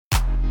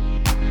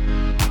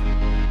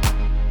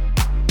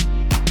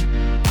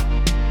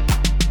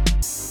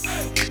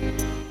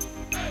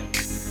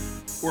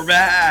We're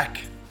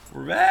back.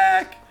 We're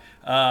back.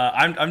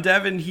 I'm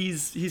Devin.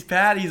 He's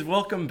Pat. He's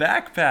welcome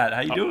back, Pat.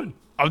 How you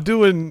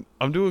doing?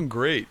 I'm doing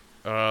great.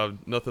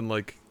 Nothing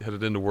like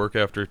headed into work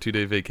after a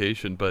 2-day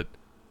vacation, but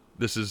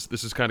this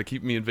is kind of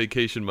keeping me in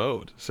vacation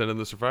mode. Sending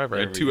the Survivor.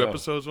 I had 2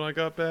 episodes when I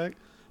got back.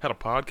 Had a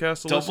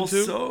podcast to listen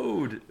to.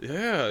 Double-sode.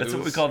 Yeah, that's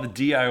what we call the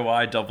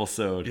DIY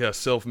double-sode. Yeah,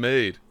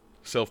 self-made,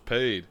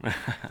 self-paid.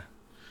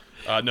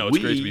 No, it's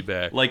great to be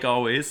back. Like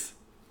always,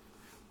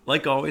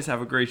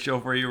 have a great show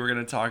for you. We're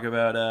going to talk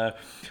about a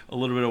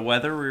little bit of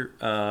weather.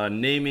 We're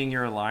naming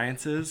your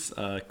alliances.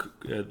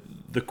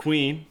 The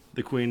Queen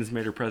has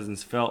made her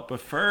presence felt. But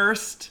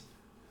first,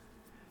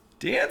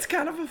 Dan's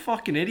kind of a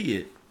fucking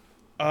idiot.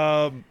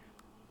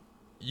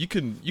 You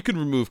can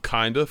remove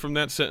kinda from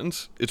that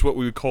sentence. It's what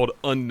we would call an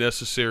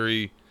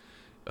unnecessary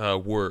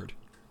word.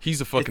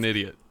 He's a fucking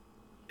idiot.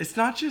 It's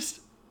not just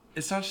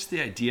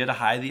the idea to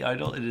hide the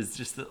idol. It is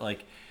just that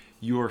like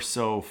you are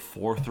so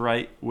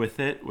forthright with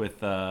it,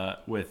 with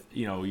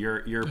you know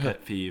your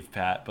pet peeve,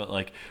 Pat, but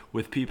like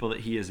with people that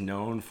he is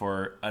known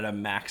for at a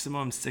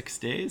maximum 6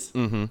 days.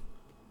 Mm-hmm.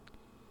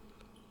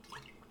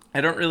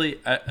 I don't really,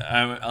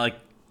 I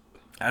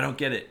don't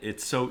get it.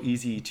 It's so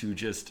easy to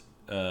just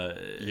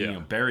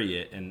bury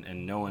it,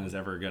 and no one is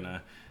ever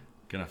gonna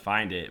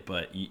find it.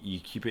 But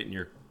you keep it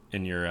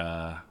in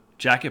your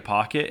jacket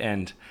pocket,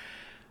 and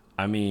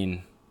I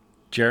mean,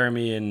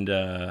 Jeremy and.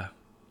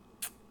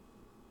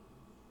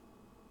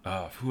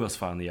 Who else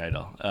found the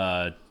idol?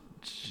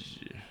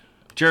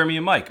 Jeremy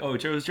and Mike. Oh,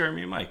 it was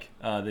Jeremy and Mike.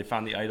 They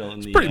found the idol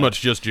in pretty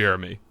much just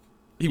Jeremy.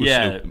 He was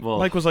snooping. Well,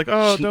 Mike was like,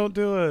 "Oh, don't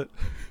do it."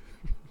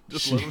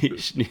 Just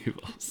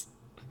Schneebels.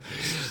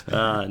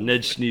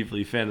 Ned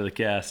Schneebly, fan of the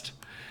cast.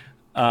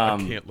 I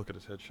can't look at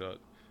his headshot.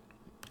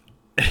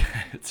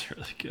 It's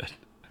really good.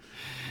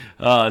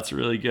 It's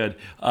really good.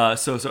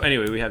 So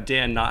anyway, we have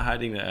Dan not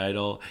hiding the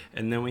idol,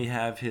 and then we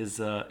have his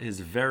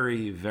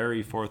very,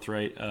 very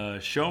forthright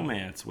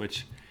showmance,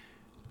 which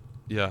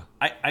I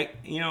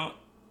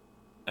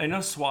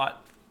know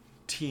SWAT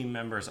team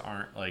members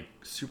aren't like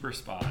super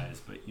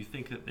spies, but you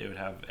think that they would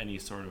have any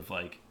sort of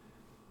like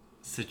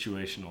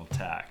situational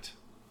tact.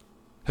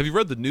 Have you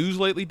read the news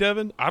lately,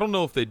 Devin? I don't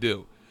know if they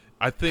do.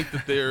 I think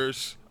that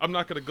there's I'm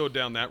not going to go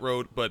down that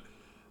road, but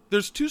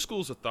there's 2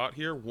 schools of thought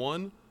here.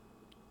 One,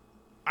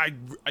 I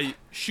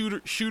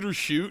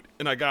shoot,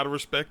 and I gotta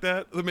respect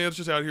that. The man's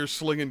just out here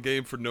slinging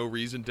game for no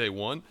reason day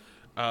one.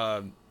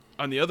 On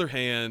the other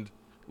hand,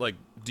 like,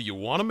 do you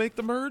want to make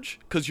the merge?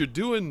 Because you're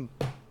doing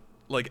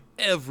like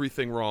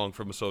everything wrong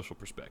from a social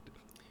perspective.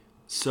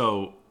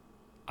 So,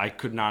 I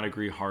could not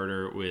agree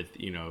harder with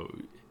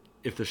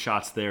if the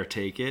shot's there,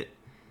 take it.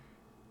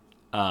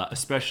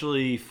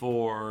 Especially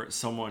for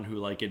someone who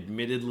like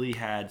admittedly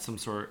had some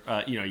sort,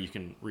 you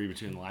can read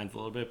between the lines a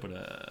little bit, but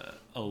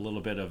a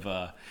little bit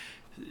of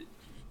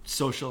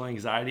social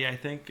anxiety, I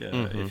think.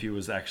 If he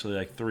was actually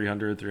like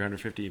 300,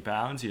 350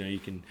 pounds, you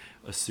can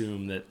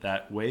assume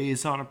that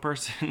weighs on a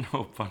person,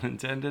 no pun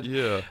intended.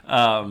 Yeah.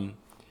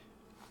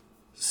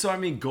 So, I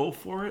mean, go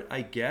for it,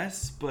 I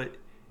guess, but...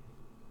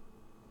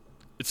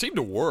 It seemed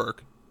to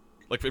work.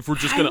 Like, if we're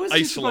just going to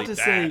isolate that.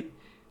 Say,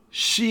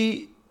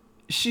 she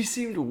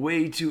seemed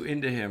way too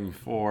into him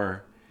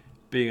for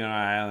being on an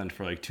island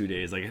for like 2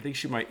 days. Like, I think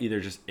she might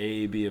either just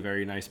be a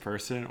very nice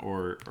person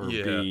or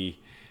B,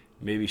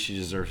 maybe she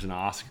deserves an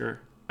Oscar.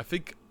 I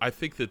think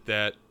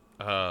that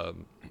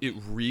it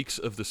reeks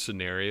of the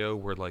scenario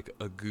where like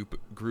a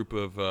group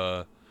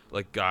of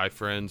like guy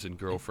friends and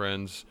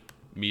girlfriends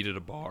meet at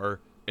a bar,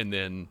 and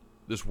then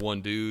this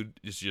one dude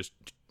is just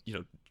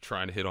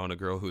trying to hit on a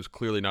girl who is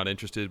clearly not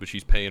interested, but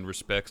she's paying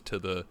respects to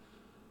the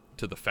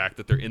fact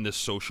that they're in this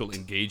social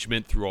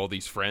engagement through all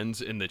these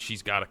friends, and that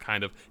she's got to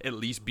kind of at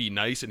least be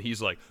nice, and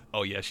he's like,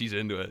 oh yeah, she's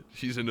into it.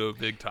 She's into it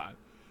big time.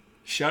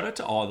 Shout out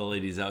to all the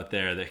ladies out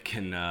there that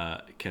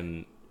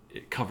can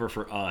cover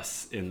for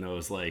us in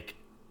those like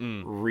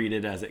read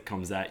it as it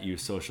comes at you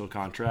social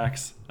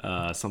contracts,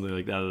 something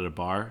like that at a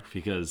bar,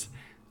 because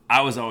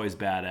I was always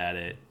bad at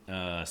it.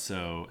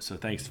 So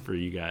thanks for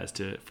you guys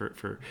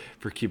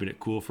for keeping it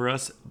cool for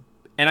us,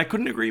 and I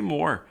couldn't agree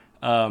more.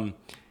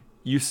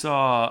 You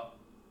saw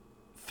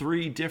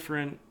 3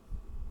 different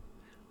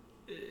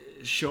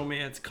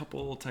showmance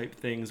couple type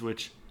things,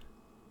 which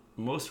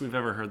most we've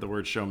ever heard the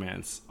word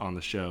showmance on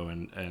the show,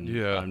 and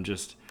I'm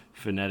just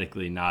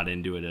phonetically not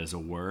into it as a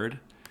word.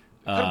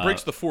 It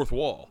breaks the fourth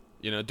wall.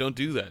 Don't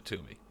do that to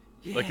me.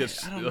 Yeah, like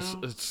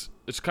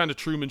it's kind of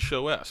Truman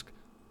Show-esque.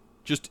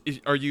 Just,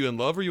 are you in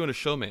love or are you in a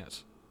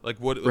showmance? Like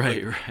what?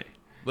 Right.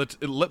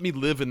 Let me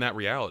live in that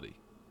reality.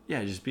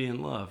 Yeah, just be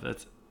in love.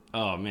 That's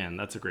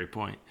a great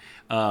point.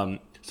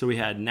 So we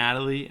had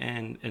Natalie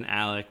and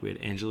Alec. We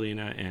had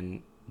Angelina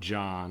and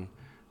John,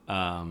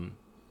 and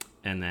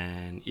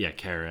then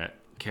Kara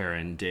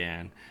and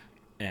Dan,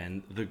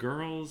 and the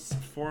girls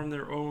formed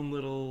their own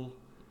little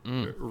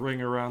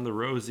ring around the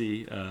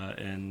rosy,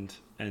 and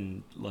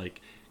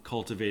like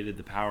cultivated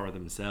the power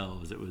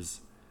themselves. It was,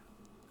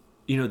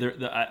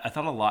 I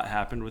thought a lot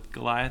happened with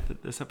Goliath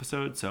this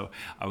episode, so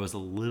I was a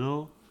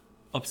little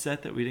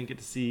upset that we didn't get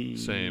to see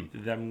Same.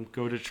 them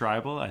go to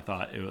tribal. I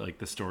thought like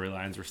the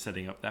storylines were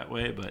setting up that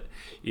way, but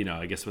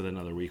I guess with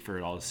another week for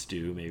it all to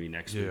stew, maybe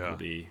next week will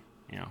be,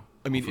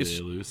 I mean, hopefully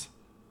they lose.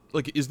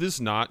 Like, is this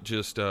not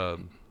just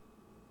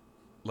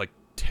like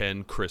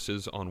 10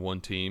 Chris's on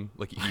one team,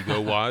 like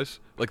ego wise?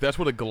 Like, that's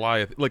what a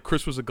Goliath. Like,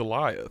 Chris was a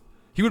Goliath.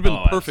 He would have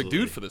been the perfect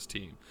dude for this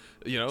team,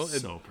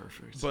 So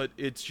perfect. But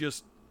it's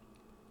just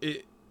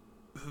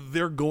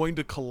they're going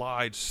to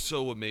collide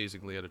so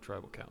amazingly at a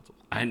tribal council.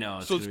 I know,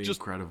 it's going to be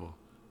incredible.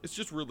 It's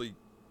just really,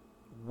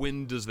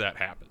 when does that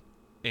happen?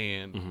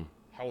 And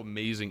how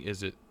amazing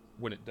is it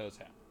when it does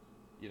happen?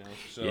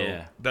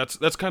 So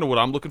that's kind of what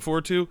I'm looking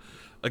forward to.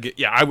 Again,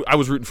 I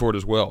was rooting for it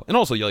as well. And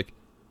also, like,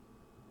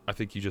 I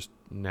think you just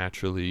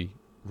naturally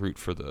root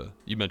for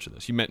you mentioned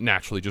this,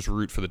 naturally just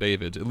root for the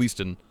Davids, at least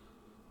in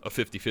a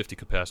 50-50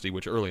 capacity,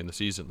 which early in the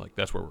season, like,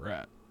 that's where we're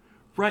at.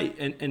 Right,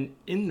 and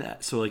in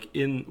that, so like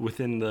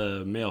within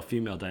the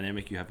male-female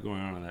dynamic you have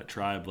going on in that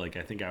tribe, like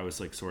I think I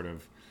was like sort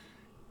of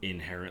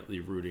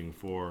inherently rooting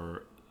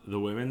for the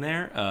women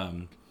there,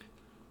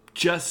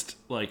 just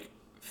like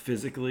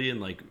physically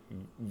and like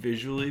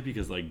visually,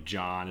 because like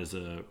John is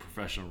a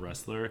professional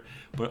wrestler,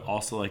 but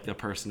also like the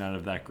person out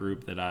of that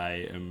group that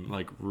I am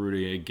like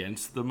rooting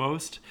against the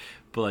most.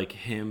 But like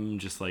him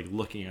just like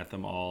looking at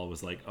them all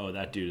was like, oh,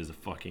 that dude is a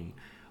fucking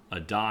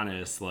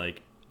Adonis.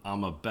 Like,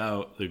 I'm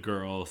about the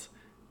girls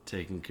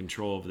taking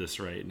control of this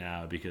right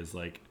now, because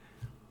like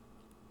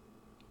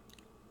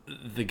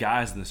the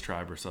guys in this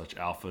tribe are such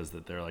alphas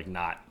that they're like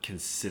not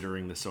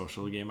considering the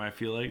social game. I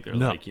feel like they're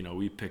like,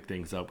 we pick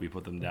things up, we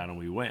put them down, and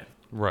we win.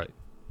 Right.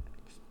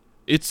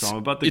 So I'm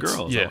about the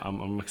girls. Yeah.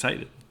 I'm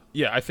excited.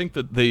 Yeah, I think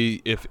that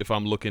if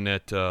I'm looking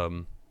at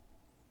if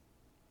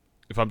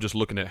I'm just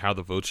looking at how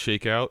the votes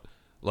shake out,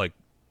 like,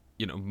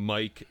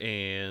 Mike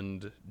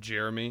and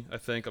Jeremy, I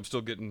think I'm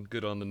still getting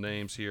good on the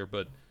names here,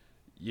 but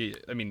yeah,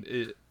 I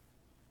mean,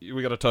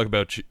 we got to talk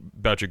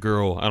about your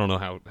girl. I don't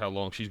know how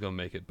long she's gonna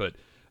make it, but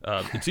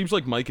it seems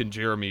like Mike and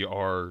Jeremy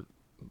are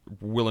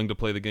willing to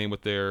play the game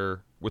with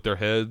their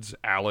heads.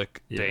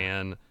 Alec,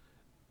 Dan,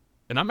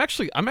 and I'm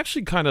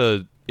actually kind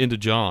of into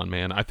John,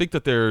 man. I think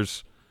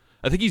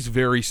he's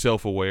very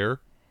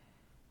self-aware.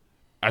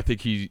 I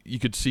think you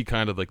could see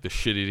kind of like the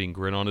shit-eating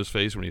grin on his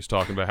face when he's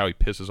talking about how he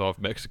pisses off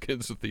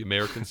Mexicans with the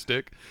American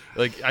stick.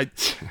 Like, I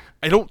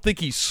don't think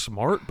he's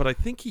smart, but I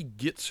think he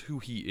gets who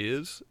he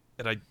is.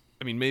 And I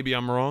mean, maybe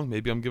I'm wrong.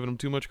 Maybe I'm giving him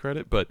too much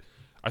credit, but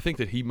I think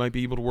that he might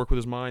be able to work with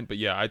his mind. But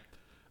yeah,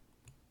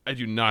 I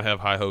do not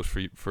have high hopes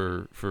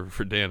for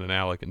Dan and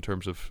Alec in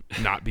terms of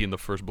not being the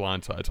first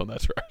blindsides on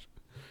that track.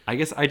 I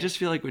guess I just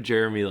feel like with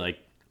Jeremy, like,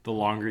 the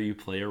longer you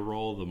play a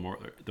role, the more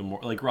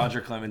like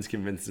Roger Clemens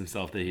convinced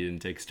himself that he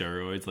didn't take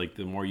steroids. Like,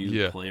 the more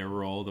you play a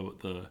role,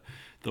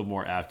 the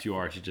more apt you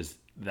are to just,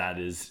 that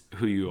is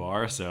who you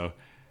are. So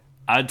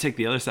I'd take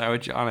the other side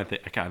with John. I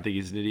kind of think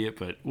he's an idiot,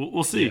 but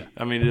we'll see. Yeah.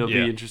 I mean, it'll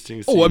be interesting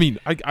to see. Oh, I mean,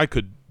 I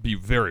could be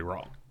very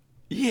wrong.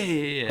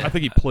 Yeah. I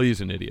think he plays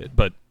an idiot,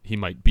 but he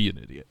might be an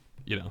idiot.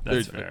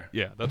 That's fair.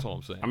 Yeah, that's all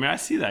I'm saying. I mean, I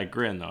see that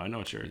grin though. I know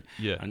what you're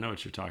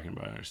talking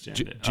about. I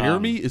understand it.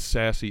 Jeremy is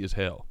sassy as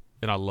hell,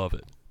 and I love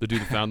it. The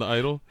dude who found the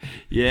idol.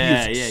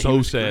 Yeah, he is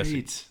so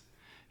sassy. Great.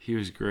 He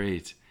was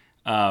great.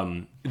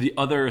 The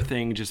other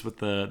thing, just with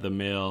the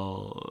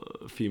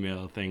male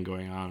female thing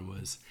going on,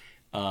 was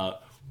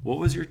what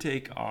was your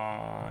take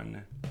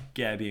on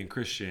Gabby and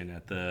Christian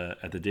at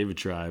the David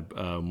Tribe,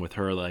 with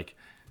her like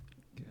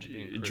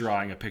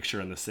drawing a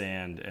picture in the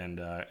sand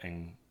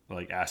and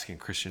like asking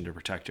Christian to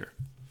protect her?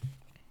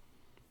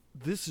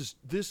 This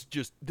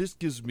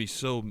gives me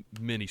so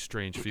many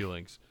strange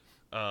feelings,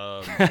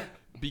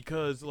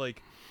 because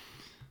like,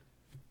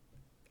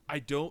 I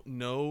don't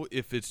know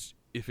if it's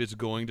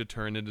going to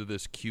turn into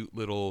this cute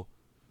little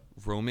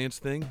romance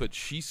thing, but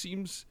she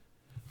seems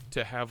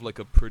to have like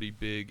a pretty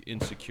big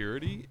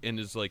insecurity, and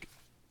is like,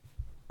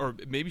 or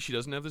maybe she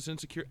doesn't have this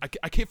insecurity.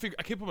 I can't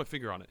put my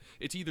finger on it.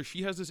 It's either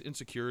she has this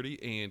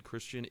insecurity and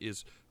Christian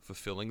is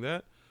fulfilling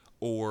that,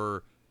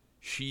 or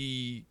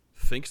she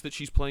thinks that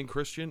she's playing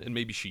Christian and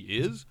maybe she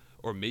is,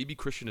 or maybe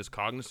Christian is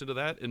cognizant of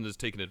that and is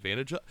taking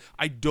advantage of.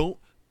 I don't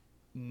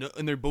know,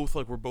 and they're both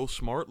like, we're both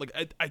smart. Like,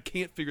 I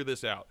can't figure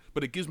this out,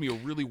 but it gives me a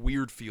really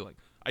weird feeling.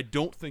 I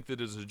don't think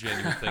that is a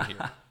genuine thing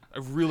here. I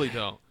really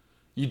don't.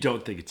 You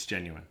don't think it's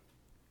genuine?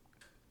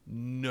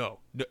 No.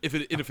 If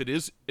it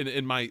is,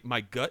 and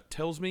my gut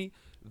tells me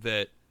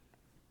that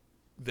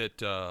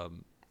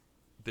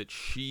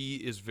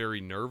she is very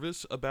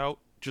nervous about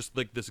just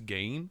like this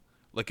game.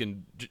 Like,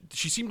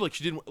 she seemed like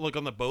she didn't, like,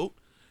 on the boat,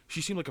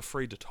 she seemed like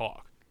afraid to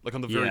talk. Like,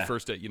 on the very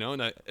first date,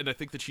 and I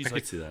think that she's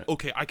like,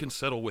 okay, I can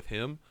settle with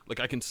him. Like,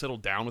 I can settle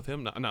down with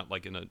him. Not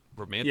like in a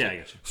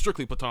romantic,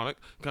 strictly platonic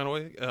kind of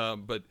way.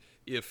 But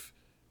if,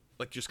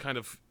 like, just kind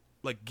of,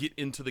 like, get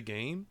into the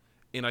game.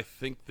 And I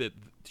think that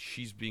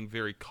she's being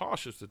very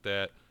cautious at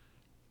that.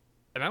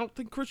 And I don't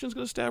think Christian's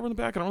going to stab her in the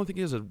back. I don't think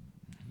he has a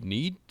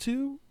need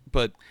to.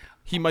 But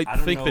he might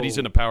think that he's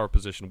in a power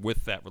position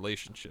with that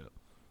relationship.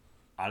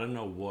 I don't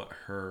know what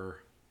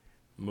her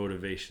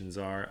motivations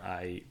are.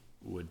 I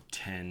would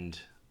tend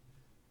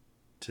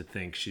to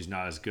think she's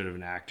not as good of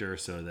an actor,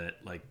 so that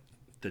like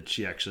that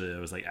she actually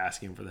was like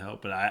asking for the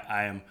help. But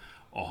I am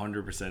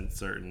 100%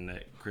 certain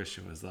that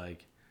Christian was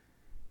like,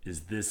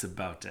 "Is this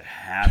about to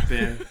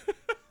happen?"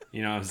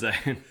 You know what I'm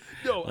saying?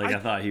 No, like I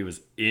thought he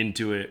was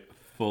into it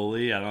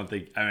fully. I don't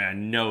think. I mean, I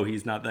know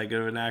he's not that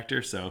good of an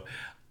actor, so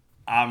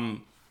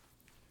I'm.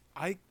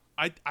 I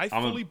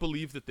fully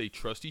believe that they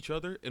trust each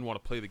other and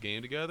want to play the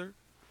game together.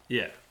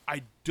 Yeah.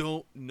 I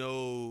don't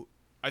know.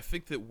 I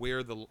think that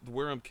where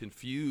I'm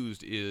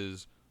confused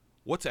is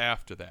what's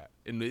after that,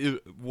 and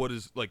what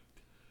is like.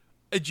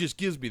 It just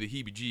gives me the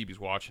heebie-jeebies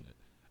watching it.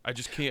 I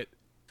just can't.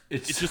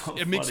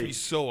 It makes me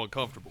so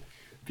uncomfortable.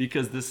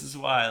 Because this is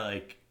why,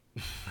 like,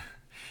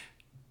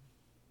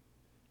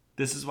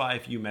 this is why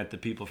if you met the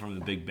people from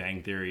The Big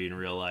Bang Theory in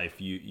real life,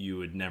 you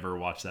would never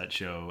watch that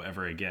show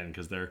ever again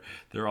because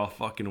they're all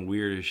fucking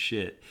weird as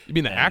shit. You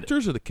mean the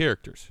actors or the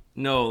characters?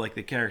 No, like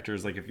the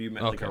characters. Like if you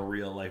met like a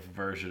real life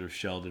version of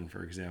Sheldon,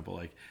 for example,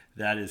 like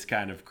that is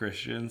kind of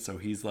Christian. So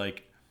he's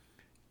like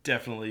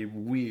definitely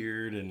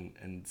weird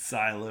and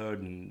siloed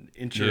and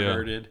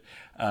introverted.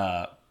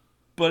 Yeah.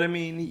 But I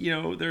mean, you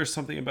know, there's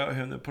something about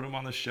him that put him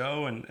on the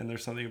show, and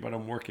there's something about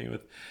him working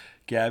with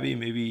Gabby.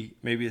 Maybe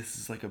this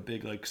is like a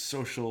big like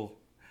social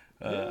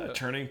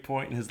turning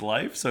point in his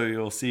life. So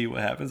you'll see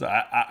what happens.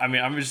 I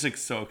mean, I'm just like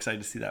so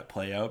excited to see that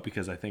play out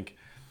because I think,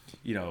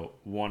 you know,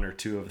 one or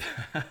two of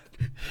them,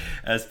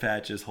 as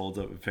Pat just holds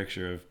up a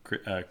picture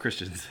of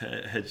Christian's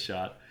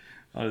headshot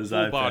on his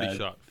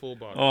iPad. Full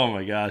body. Oh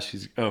my gosh,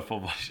 full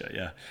body shot.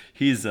 Yeah,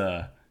 he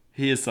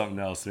is something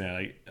else,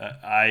 man.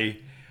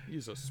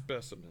 He's a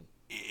specimen.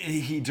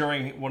 He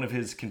during one of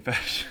his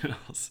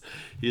confessionals,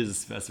 he is a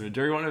specimen.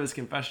 During one of his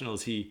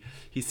confessionals, he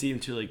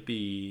seemed to like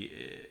be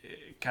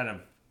kind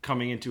of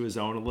coming into his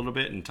own a little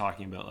bit and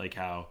talking about like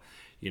how,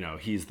 you know,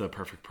 he's the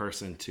perfect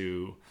person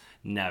to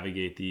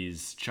navigate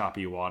these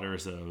choppy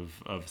waters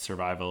of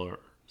survival or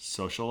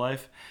social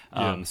life.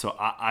 So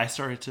I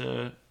started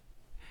to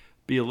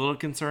be a little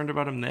concerned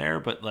about him there,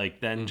 but like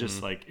then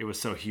just like it was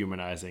so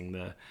humanizing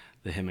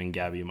the him and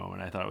Gabby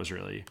moment. I thought it was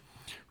really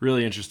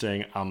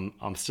interesting.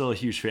 I'm still a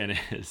huge fan of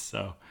his,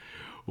 so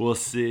we'll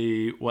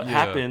see what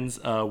happens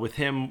with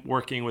him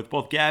working with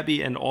both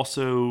Gabby and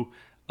also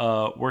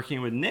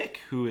working with Nick,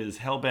 who is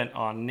hellbent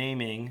on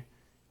naming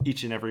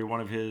each and every one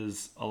of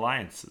his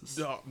alliances.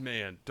 Oh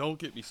man, don't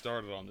get me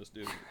started on this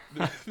dude.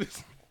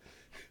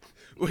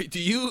 Wait, do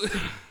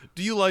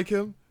you like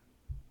him?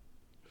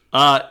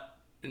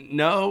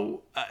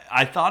 No,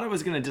 I thought I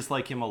was gonna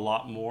dislike him a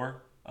lot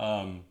more.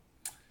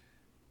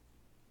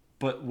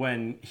 But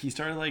when he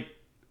started like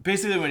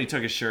basically when he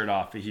took his shirt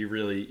off, he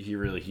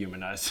really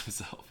humanized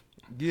himself.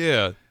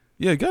 Yeah,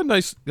 got a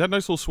nice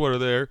little sweater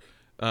there.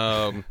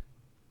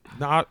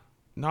 Not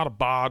a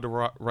bod to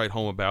write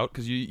home about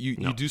because you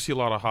do see a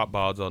lot of hot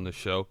bods on this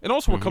show, and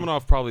also we're coming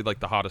off probably like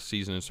the hottest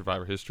season in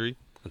Survivor history.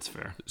 That's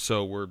fair.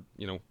 So we're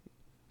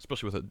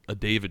especially with a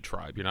David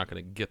tribe, you're not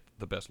going to get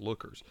the best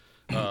lookers.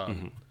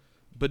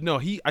 But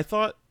no, I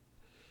thought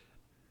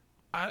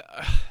I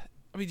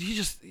mean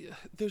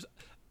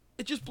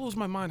it just blows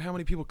my mind how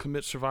many people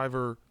commit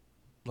Survivor,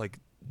 like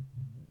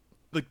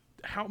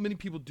how many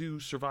people do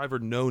Survivor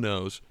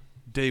no-nos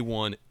day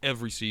one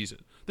every season.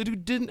 The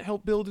dude didn't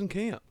help build in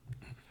camp.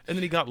 And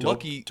then he got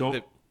lucky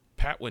that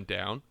Pat went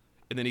down,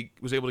 and then he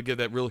was able to give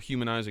that real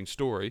humanizing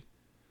story.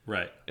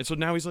 Right. And so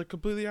now he's like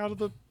completely out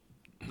of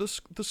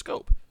the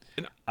scope.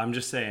 And I'm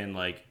just saying,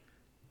 like,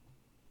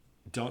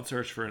 don't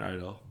search for an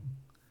idol.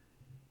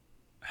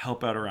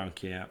 Help out around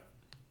camp.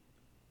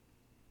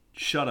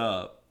 Shut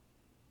up.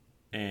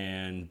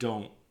 And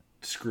don't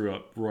screw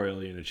up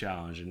royally in a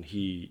challenge. And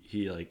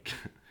he like,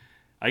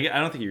 I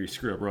don't think he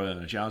screwed up royally in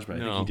a challenge, but I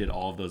think he did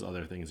all of those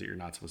other things that you're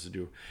not supposed to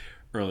do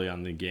early on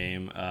in the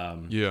game.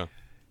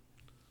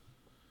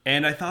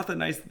 And I thought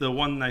the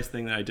one nice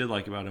thing that I did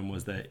like about him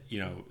was that,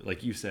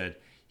 like you said,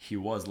 he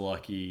was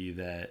lucky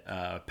that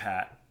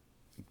Pat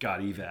got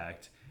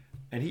evac'd.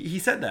 And he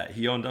said that.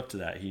 He owned up to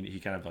that. He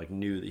kind of like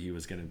knew that he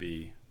was going to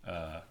be,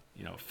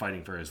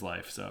 fighting for his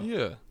life. So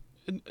yeah.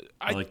 And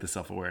I like the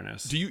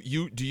self-awareness. Do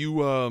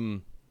you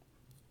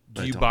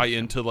buy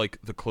into like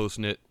the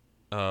close-knit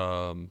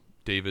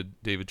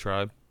David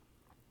tribe?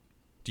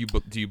 Do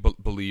you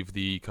believe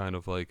the kind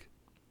of like?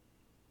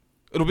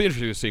 It'll be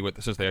interesting to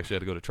see since they actually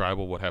had to go to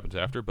tribal, what happens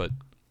after. But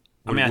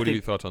what are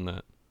your thoughts on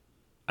that?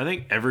 I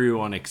think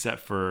everyone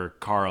except for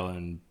Carl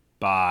and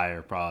Bai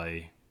are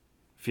probably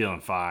feeling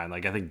fine.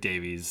 Like I think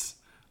Davey's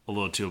a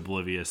little too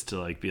oblivious to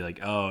like be like,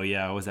 oh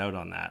yeah, I was out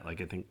on that.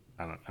 Like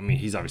I mean,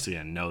 he's obviously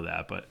gonna know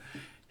that, but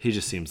he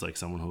just seems like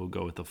someone who will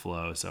go with the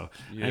flow. So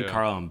I think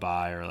Carl and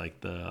Bai are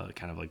like the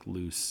kind of like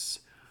loose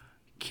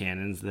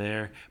cannons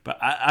there. But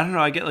I don't know.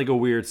 I get like a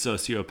weird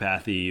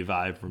sociopathy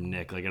vibe from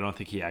Nick. Like I don't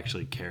think he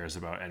actually cares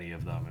about any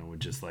of them and would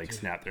just like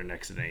snap their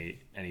necks at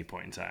any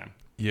point in time.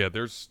 Yeah,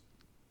 there's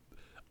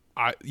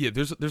a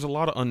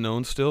lot of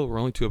unknowns still. We're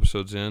only 2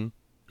 episodes in.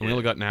 We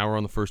only got an hour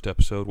on the first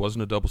episode.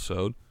 Wasn't a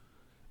double-sode.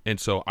 And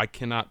so I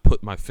cannot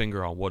put my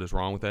finger on what is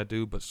wrong with that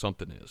dude, but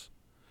something is.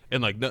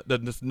 And like,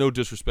 no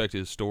disrespect to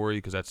his story,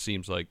 because that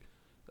seems like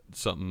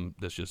something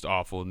that's just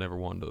awful. Never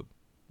wanted to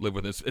live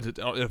with it.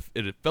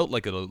 It felt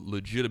like a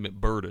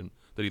legitimate burden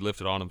that he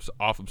lifted on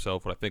off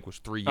himself. What I think was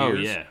 3 Oh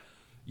years.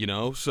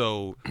 yeah.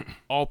 So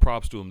all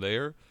props to him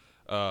there.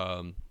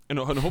 And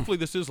hopefully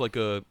this is like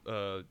a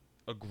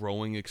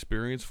growing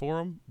experience for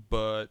him.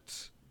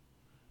 But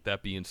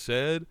that being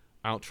said,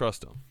 I don't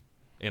trust him,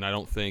 and I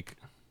don't think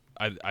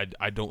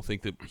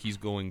that he's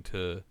going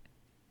to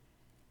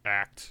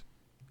act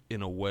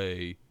in a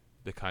way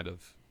that kind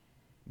of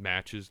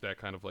matches that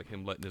kind of like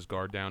him letting his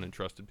guard down and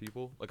trusting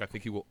people. Like I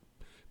think he will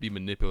be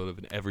manipulative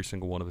in every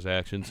single one of his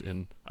actions,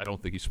 and I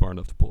don't think he's smart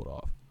enough to pull it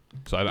off.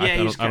 So I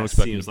don't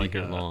expect him to be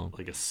here long.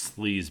 Like a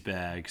sleaze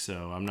bag.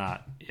 So I'm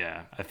not.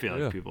 Yeah, I feel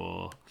like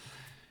people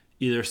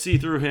either see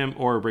through him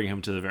or bring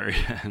him to the very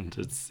end.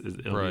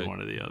 It'll be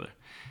one or the other.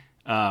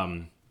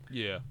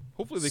 Yeah.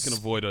 Hopefully they can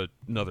avoid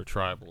another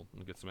tribal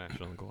and get some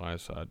action on the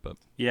Goliath side. But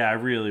yeah, I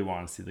really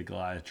want to see the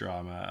Goliath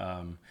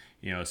drama.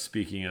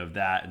 Speaking of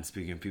that, and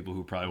speaking of people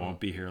who probably won't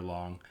be here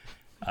long,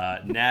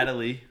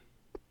 Natalie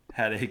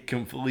had a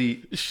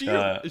complete. Is she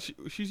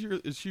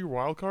your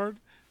wild card?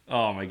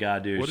 Oh my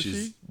god, dude!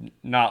 She's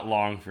not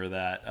long for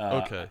that.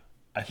 Okay.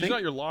 I think she's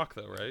not your lock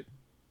though, right?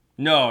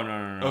 No.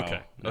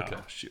 Okay. No. Okay.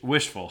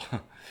 Wishful,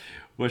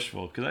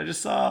 because I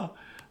just saw,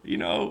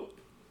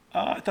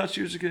 I thought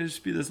she was going to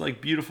just be this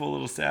like beautiful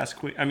little sass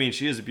queen. I mean,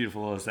 she is a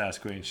beautiful little sass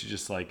queen. She's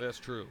just like, that's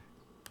true.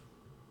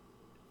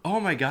 Oh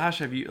my gosh,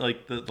 have you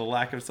like the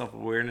lack of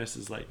self-awareness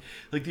is like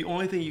the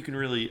only thing you can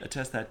really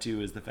attest that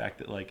to is the fact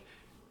that like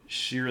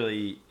she's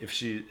like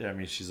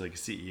a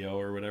CEO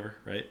or whatever,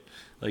 right?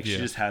 Like she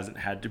just hasn't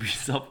had to be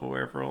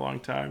self-aware for a long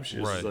time. She's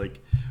just like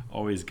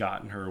always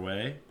gotten her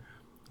way.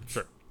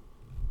 Sure.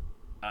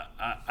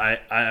 I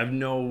have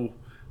no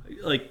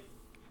like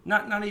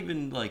not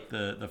even like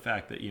the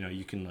fact that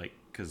you can like,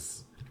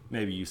 because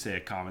maybe you say a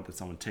comment that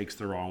someone takes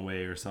the wrong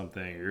way or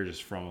something, or you're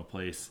just from a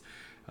place,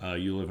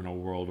 you live in a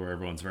world where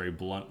everyone's very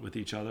blunt with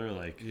each other,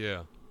 like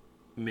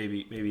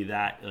maybe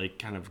that like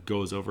kind of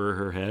goes over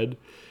her head,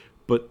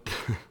 but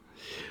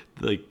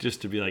like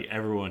just to be like,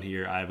 everyone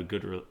here, I have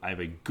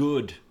a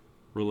good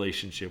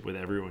relationship with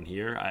everyone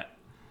here. I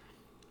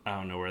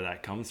don't know where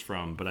that comes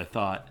from, but I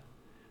thought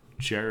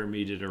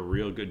Jeremy did a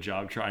real good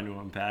job trying to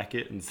unpack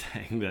it and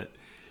saying that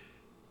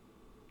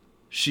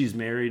she's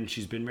married and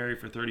she's been married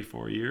for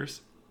 34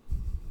 years.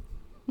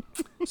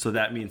 So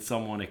that means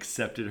someone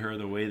accepted her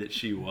the way that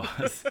she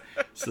was,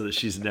 so that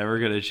she's never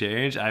going to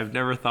change. I've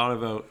never thought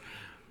about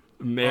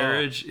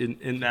marriage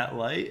in that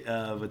light,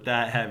 but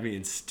that had me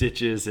in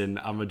stitches, and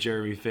I'm a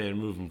Jeremy fan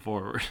moving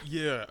forward.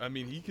 Yeah, I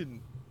mean,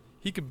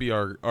 he could be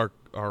our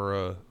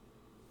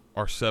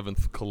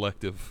seventh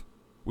collective.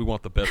 We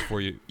want the best for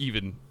you,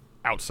 even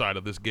outside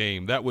of this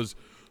game. That was,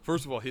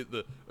 first of all,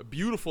 the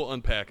beautiful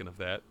unpacking of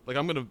that. Like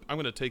I'm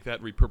gonna take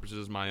that and repurpose it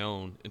as my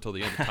own until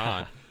the end of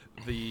time.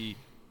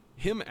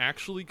 Him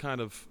actually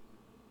kind of,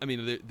 I mean,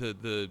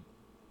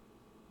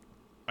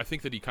 I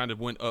think that he kind of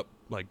went up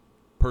like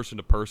person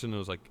to person and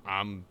was like,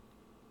 I'm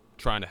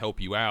trying to help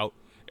you out,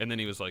 and then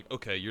he was like,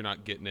 okay, you're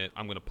not getting it.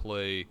 I'm gonna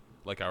play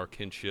like our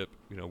kinship,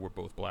 we're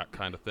both black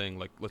kind of thing.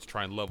 Like let's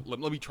try and let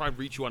me try and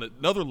reach you on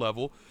another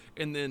level,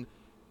 and then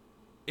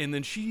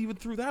she even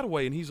threw that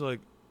away, and he's like,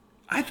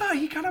 I thought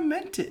he kind of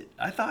meant it.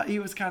 I thought he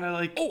was kind of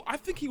like... Oh, I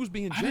think he was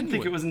being genuine. I didn't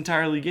think it was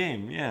entirely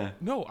game, yeah.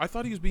 No, I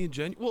thought he was being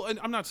genuine. Well, and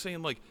I'm not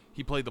saying, like,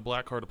 he played the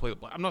black card to play the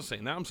black... I'm not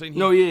saying that. I'm saying he...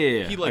 No,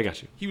 yeah. He, like, I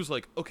got you. He was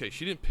like, okay,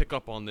 she didn't pick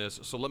up on this,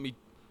 so let me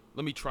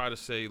try to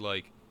say,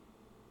 like,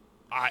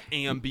 I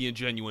am being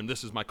genuine.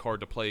 This is my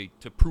card to play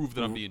to prove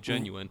that I'm being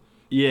genuine.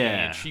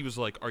 Yeah. And she was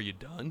like, are you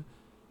done?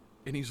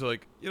 And he's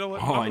like, you know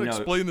what? Oh, I'm gonna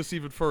explain this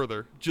even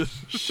further. Just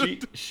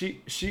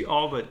she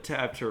all but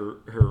tapped her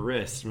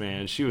wrist,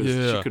 man. She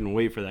couldn't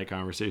wait for that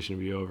conversation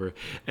to be over.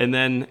 And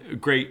then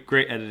great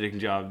editing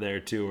job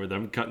there too, where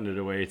them cutting it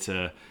away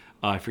to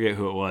I forget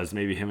who it was,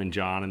 maybe him and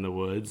John in the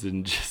woods,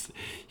 and just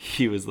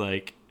he was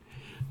like,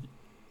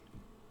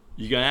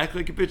 "You gotta act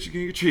like a bitch, you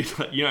can get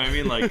treated." You know what I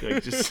mean? Like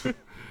just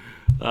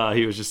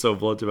he was just so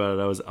blunt about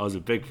it. I was a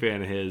big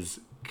fan of his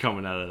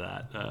coming out of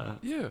that.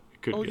 Yeah.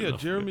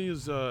 Jeremy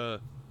is.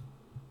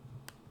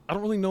 I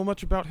don't really know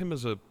much about him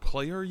as a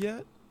player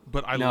yet,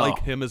 but I like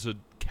him as a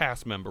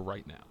cast member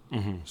right now.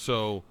 Mm-hmm.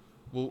 So,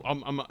 well,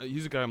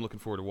 he's a guy I'm looking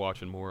forward to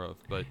watching more of.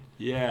 But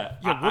yeah,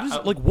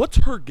 what's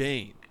her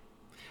game?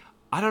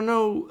 I don't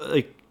know.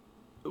 Like,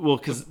 well,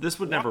 because this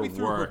would never work.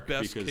 Her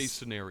best case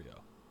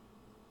scenario,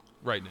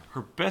 right now.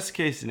 Her best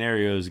case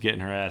scenario is getting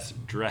her ass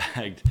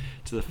dragged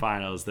to the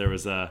finals. There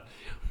was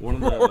one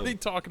of the. We're already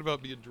talking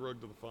about being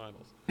drugged to the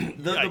finals.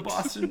 The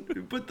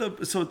Boston, but you're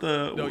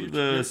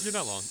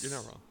not wrong. You're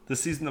not wrong. The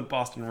season that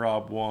Boston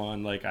Rob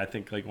won, like I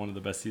think, like one of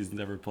the best seasons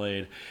ever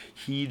played.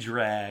 He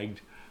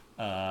dragged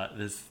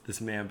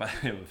this man by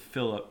the name of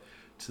Philip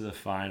to the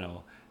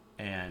final,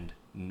 and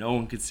no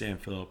one could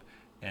stand Philip.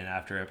 And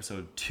after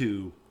episode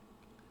 2,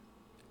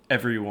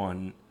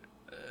 everyone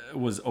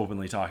was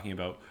openly talking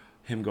about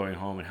him going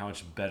home and how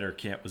much better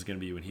camp was going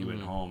to be when he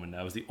went home, and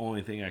that was the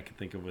only thing I could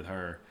think of with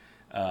her,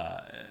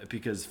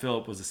 because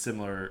Philip was a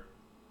similar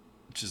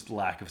just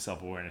lack of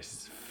self-awareness.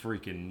 He's a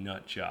freaking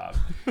nut job.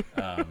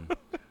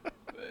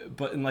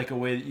 But in like a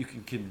way that you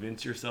can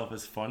convince yourself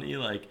is funny.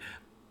 Like,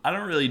 I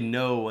don't really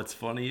know what's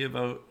funny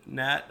about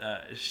Nat.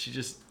 She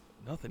just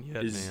Nothing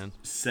yet, is man.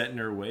 set in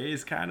her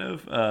ways, kind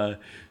of.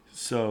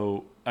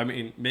 So I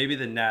mean, maybe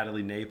the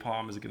Natalie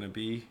Napalm is gonna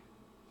be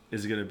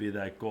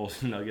that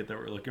golden nugget that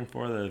we're looking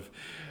for,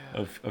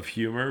 of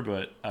humor.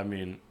 But I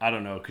mean, I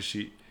don't know, because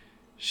she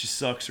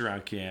sucks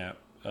around camp.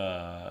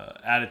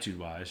 Attitude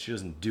wise, she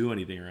doesn't do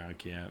anything around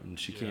camp, and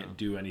she can't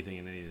do anything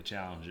in any of the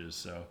challenges.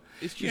 So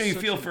It's just you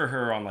such feel a- for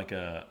her on like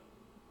an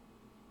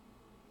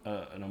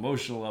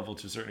emotional level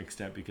to a certain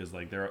extent, because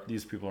like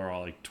these people are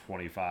all like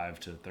 25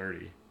 to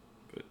 30.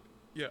 But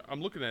Yeah,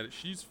 I'm looking at it.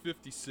 She's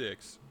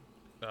 56.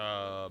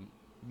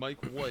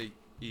 Mike White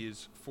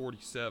is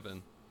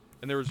 47,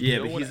 and there was yeah,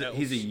 no but one else.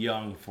 he's a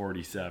young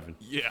 47.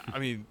 Yeah, I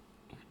mean,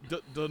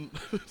 doesn't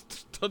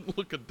doesn't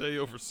look a day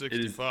over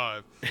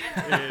 65.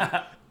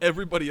 And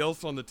everybody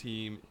else on the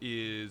team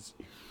is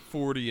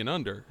 40 and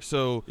under.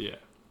 So Yeah.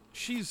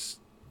 she's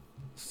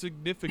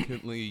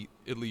significantly,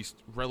 at least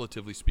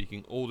relatively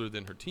speaking, older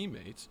than her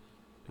teammates.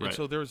 And Right.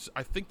 so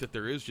I think that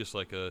there is just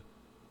like a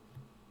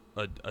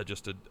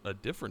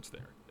difference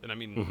there. And I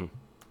mean, Mhm.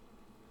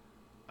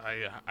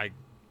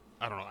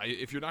 I don't know.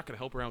 If you're not going to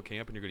help around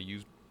camp and you're going to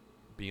use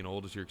being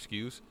old as your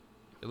excuse,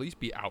 at least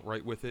be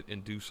outright with it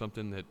and do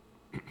something that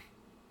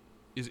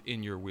is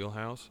in your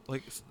wheelhouse.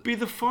 Like, Be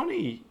the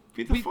funny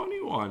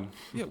one.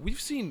 yeah, we've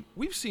seen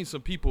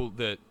some people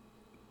that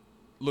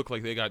look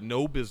like they got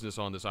no business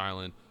on this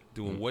island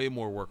doing way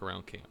more work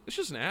around camp. It's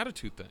just an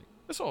attitude thing.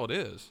 That's all it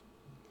is.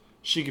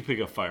 She could pick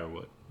up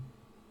firewood.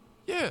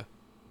 Yeah.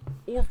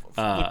 Or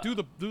like do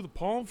the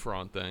palm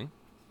frond thing.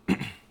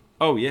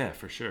 Oh yeah,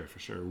 for sure.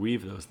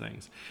 Weave those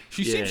things.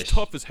 She Yeah, seems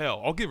tough as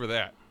hell. I'll give her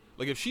that.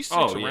 Like if she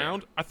sticks Oh, yeah.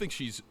 around, I think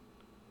she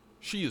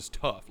is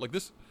tough. Like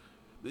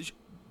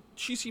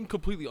she seemed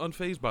completely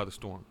unfazed by the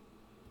storm.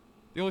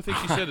 The only thing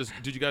she said is,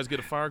 "Did you guys get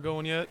a fire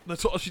going yet?"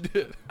 That's all she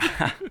did.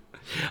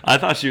 I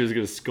thought she was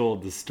gonna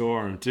scold the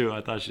storm too.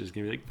 I thought she was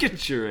gonna be like,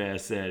 "Get your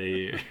ass out of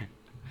here."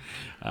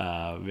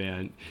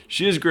 Man,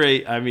 she is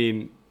great. I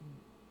mean,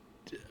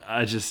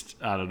 I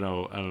don't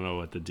know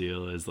what the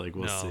deal is. Like,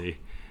 we'll No. see.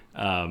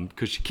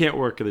 Because she can't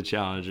work in the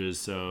challenges,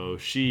 so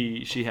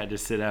she had to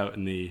sit out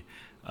in the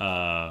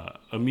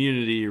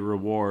immunity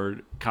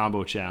reward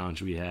combo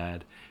challenge we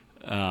had.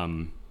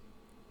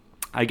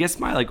 I guess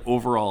my like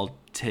overall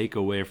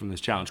takeaway from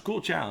this challenge,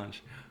 cool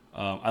challenge.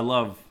 I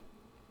love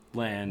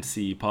land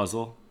sea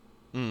puzzle.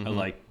 I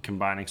like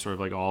combining sort of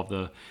like all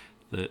of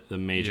the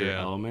major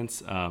Yeah.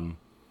 elements.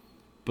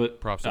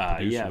 But Props to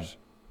producers.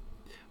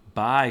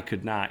 Bai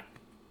could not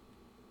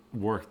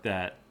work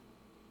that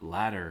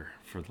ladder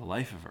for the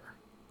life of her.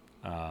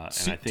 And I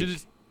think Did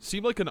it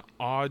seem like an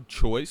odd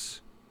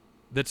choice?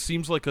 That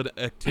seems like an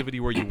activity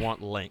where you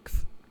want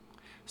length.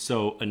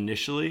 so.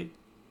 Initially,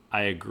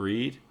 I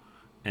agreed,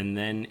 and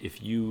then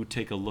if you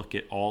take a look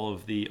at all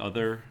of the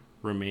other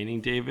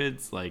remaining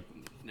Davids, like,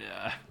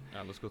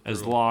 Let's go through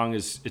as them. long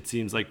as it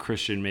seems like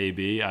Christian may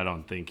be, I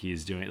don't think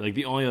he's doing it. Like,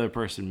 the only other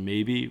person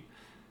maybe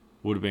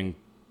would have been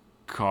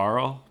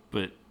Carl,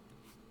 but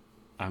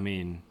I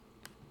mean,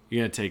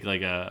 you're gonna take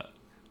like a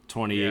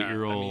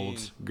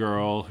 28-year-old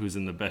girl who's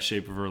in the best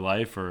shape of her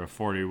life, or a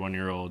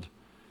 41-year-old.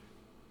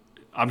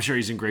 I'm sure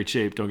he's in great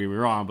shape, don't get me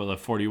wrong, but a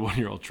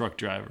 41-year-old truck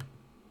driver.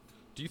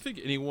 Do you think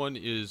anyone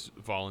is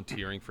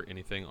volunteering for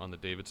anything on the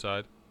David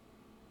side?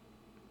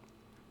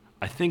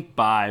 I think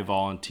Bai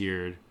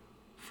volunteered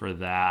for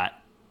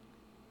that,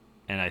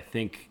 and I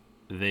think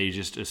they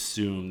just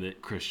assume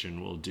that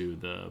Christian will do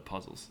the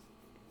puzzles.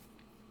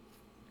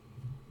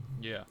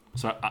 Yeah.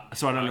 So I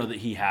don't know that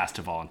he has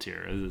to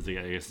volunteer. I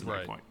guess is my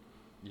Right. point.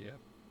 Yeah.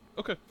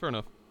 Okay, fair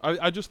enough.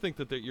 I just think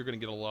that you're going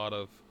to get a lot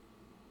of,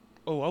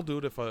 oh, I'll do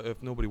it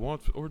if nobody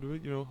wants or do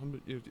it. You know,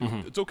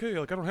 it's okay.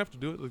 Like I don't have to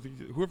do it.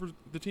 Like, whoever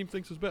the team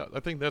thinks is best. I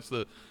think that's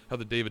how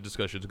the David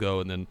discussions go.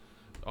 And then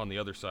on the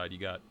other side, you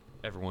got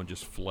everyone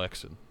just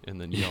flexing and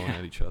then yelling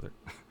at each other.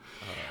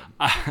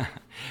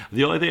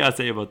 The only thing I'd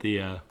say about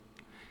the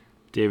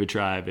David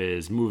tribe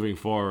is moving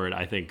forward.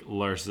 I think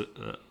Lursa.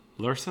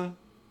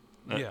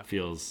 That Yeah.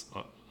 feels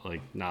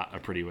like not a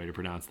pretty way to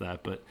pronounce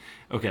that, but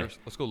okay.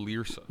 Let's go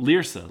Lyrsa.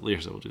 Lyrsa,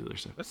 we'll do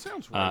Lyrsa. That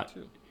sounds right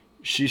too.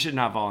 She should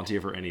not volunteer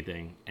for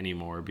anything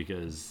anymore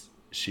because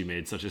she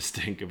made such a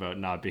stink about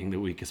not being the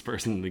weakest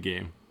person in the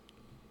game.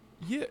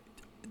 Yeah,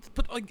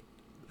 but like,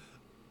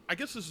 I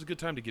guess this is a good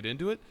time to get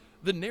into it.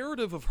 The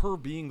narrative of her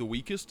being the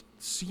weakest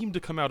seemed to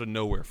come out of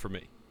nowhere for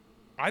me.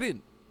 I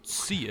didn't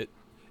see it.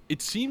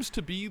 It seems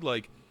to be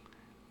like,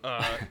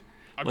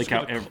 Like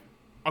how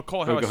I'll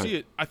call it how I go see ahead.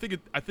 it. I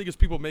think it's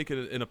people making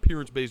an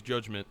appearance-based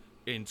judgment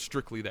and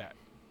strictly that.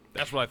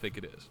 That's what I think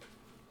it is.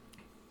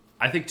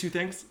 I think two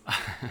things.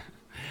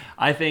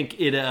 I think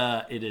it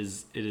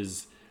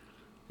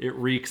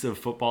reeks of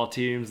football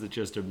teams that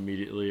just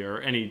immediately, or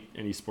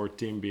any sport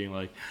team being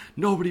like,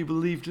 nobody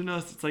believed in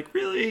us. It's like,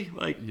 really?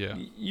 Like, Yeah.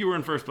 You were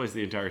in first place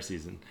the entire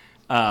season.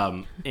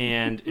 And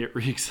it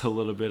reeks a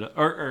little bit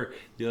or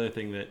the other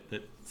thing that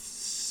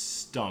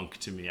stunk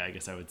to me, I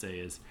guess I would say,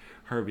 is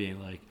her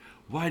being like,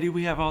 why do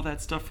we have all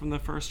that stuff from the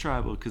first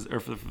tribal? Or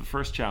for the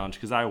first challenge,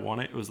 because I won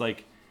it. It was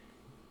like,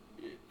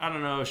 I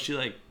don't know, she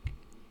like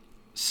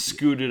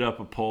scooted up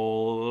a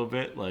pole a little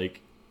bit, like,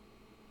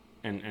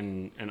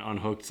 and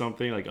unhooked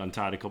something, like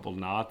untied a couple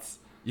knots.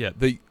 Yeah,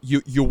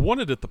 you won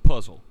it at the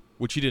puzzle,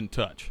 which you didn't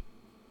touch.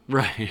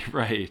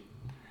 Right.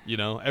 You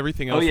know,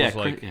 everything else was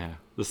like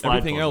the slide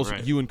everything puzzle, else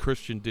right. you and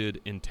Christian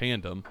did in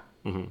tandem.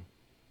 Mm-hmm.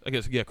 I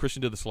guess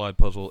Christian did the slide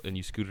puzzle and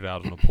you scooted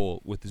out on a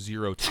pole with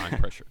 0 time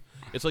pressure.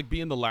 It's like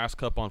being the last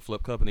cup on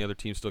Flip Cup and the other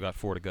team still got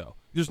 4 to go.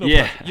 There's no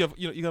pressure.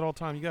 You got all the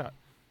time you got.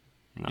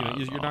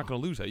 You're not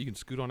going to lose that. You can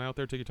scoot on out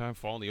there, take your time,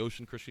 fall in the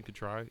ocean. Christian could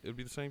try. It would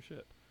be the same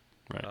shit.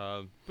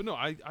 Right. But no,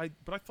 I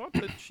thought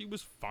that she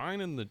was fine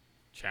in the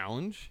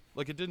challenge.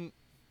 Like it didn't.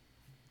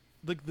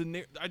 Like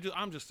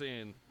I'm just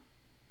saying.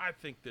 I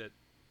think that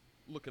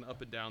looking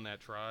up and down that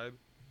tribe,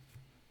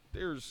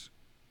 there's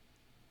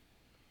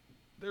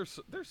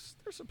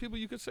some people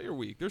you could say are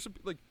weak. There's some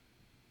like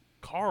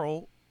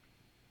Carl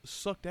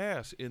sucked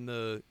ass in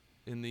the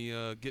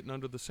getting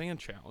under the sand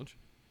challenge.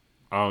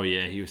 Oh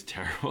yeah, he was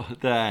terrible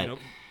at that. You know,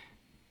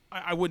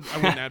 I wouldn't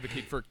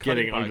advocate for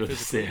getting by under the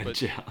physically,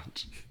 sand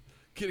challenge.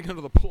 Getting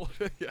under the pool,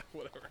 yeah,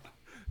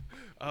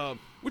 whatever.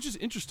 Which is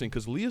interesting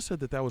because Leah said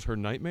that was her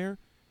nightmare.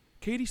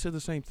 Katie said the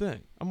same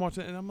thing. I'm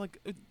watching it and I'm like,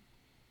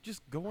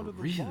 just go under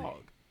the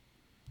log.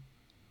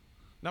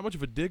 Not much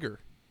of a digger.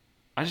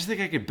 I just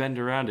think I could bend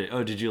around it.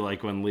 Oh, did you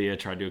like when Leah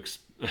tried to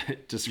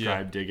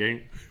describe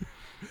digging?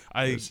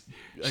 She's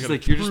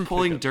like, you're just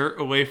pulling dirt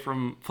away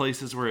from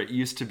places where it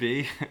used to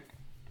be.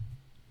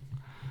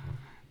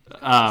 It's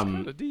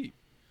kind of deep.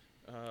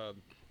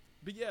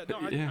 But yeah, no,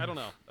 I don't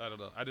know.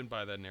 I didn't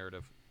buy that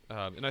narrative.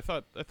 And I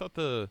thought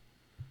the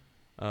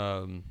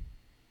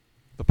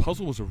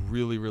puzzle was a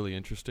really, really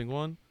interesting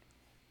one,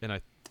 and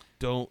I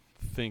don't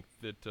think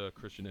that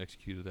Christian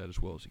executed that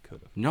as well as he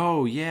could have.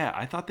 No, yeah,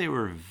 I thought they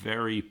were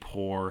very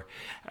poor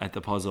at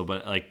the puzzle,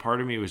 but like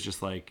part of me was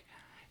just like,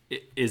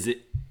 is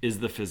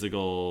the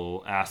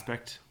physical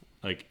aspect,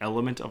 like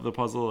element of the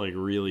puzzle, like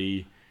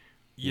really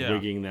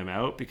wigging them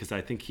out? Because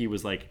I think he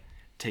was like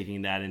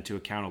taking that into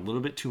account a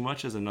little bit too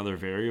much as another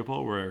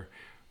variable, where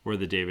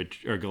the David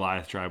or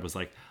Goliath tribe was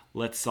like,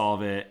 let's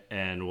solve it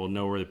and we'll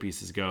know where the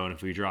pieces go, and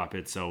if we drop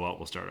it, so what,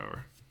 we'll start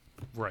over.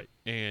 Right,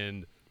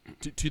 and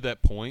to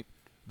that point,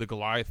 the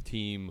Goliath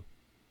team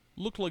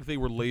looked like they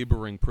were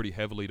laboring pretty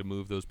heavily to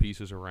move those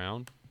pieces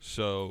around,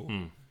 so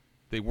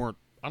they weren't.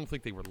 I don't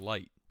think they were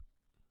light.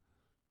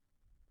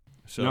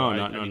 So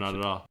not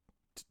at all.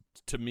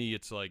 To me,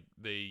 it's like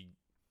they,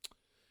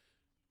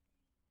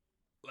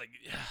 like,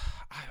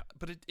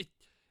 but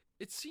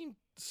it seemed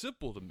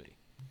simple to me,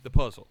 the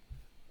puzzle,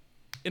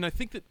 and I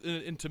think that,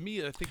 and to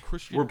me, I think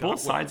Christian were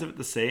both sides of it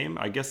the same.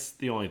 I guess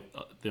the only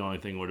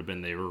thing would have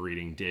been they were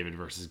reading David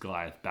versus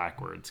Goliath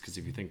backwards, because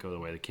if you think of the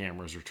way the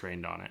cameras were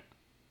trained on it.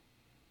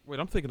 Wait,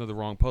 I'm thinking of the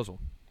wrong puzzle.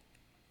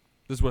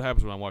 This is what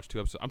happens when I watch 2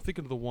 episodes. I'm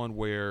thinking of the one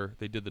where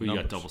they did the numbers.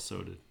 You got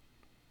double-soded.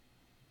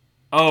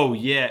 Oh,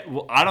 yeah.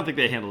 Well, I don't think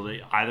they handled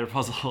either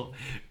puzzle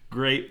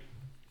great.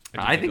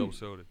 I think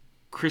double-soded.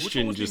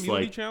 Christian was just the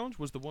immunity like... challenge?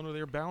 Was the one where they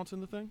were balancing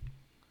the thing?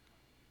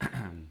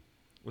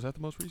 Was that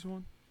the most recent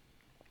one?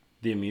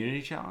 The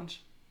immunity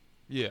challenge?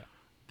 Yeah.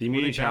 The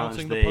immunity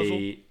challenge,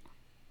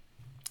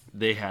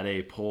 they had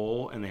a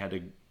pole and they had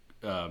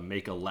to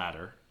make a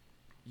ladder.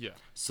 Yeah.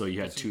 So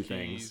you had 2 keys,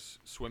 things.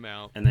 Swim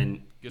out. And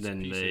then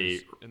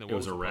pieces, it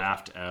was a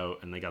raft out,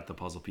 and they got the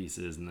puzzle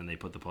pieces, and then they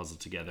put the puzzle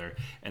together,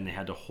 and they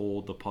had to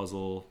hold the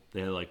puzzle. They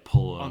had to like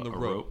pull on the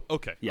rope.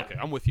 Okay. Yeah. Okay.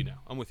 I'm with you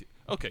now.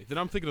 Okay. Then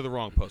I'm thinking of the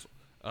wrong puzzle.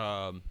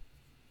 And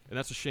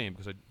that's a shame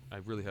because I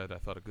really had, I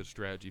thought, a good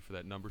strategy for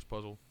that numbers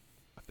puzzle.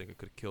 I think I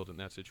could have killed it in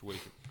that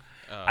situation.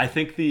 I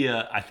think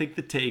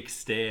the take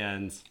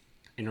stands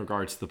in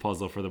regards to the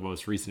puzzle for the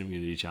most recent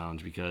immunity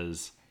challenge,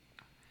 because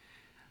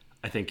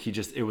I think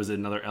it was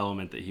another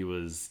element that he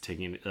was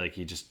taking, like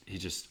he just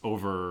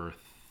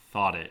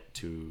overthought it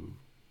to.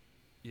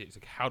 Yeah, he's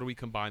like, how do we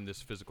combine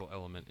this physical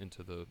element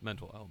into the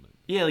mental element?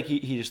 Yeah, like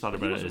he just thought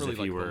about it as really if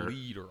like he were the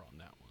leader on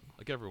that one.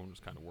 Like everyone was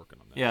kind of working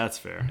on that. Yeah, that's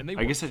fair. And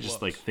I guess I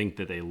just like think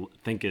that they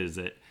think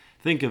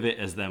of it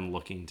as them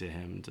looking to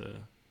him to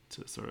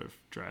sort of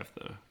drive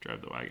the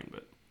wagon,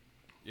 but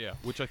yeah,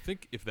 which I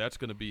think if that's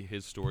going to be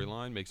his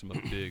storyline, makes him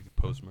a big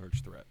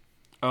post-merge threat.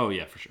 Oh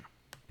yeah, for sure.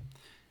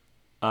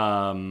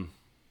 And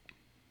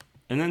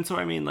then so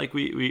I mean, like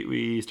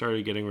we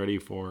started getting ready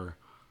for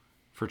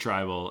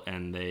tribal,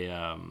 and they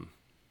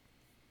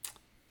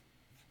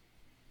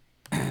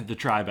the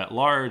tribe at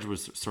large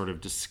was sort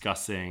of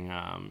discussing,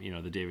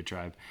 the David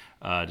tribe,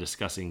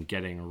 discussing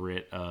getting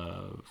rid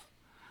of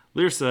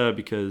Lyrsa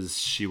because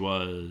she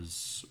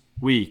is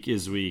weak,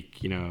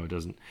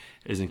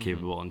 isn't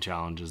capable in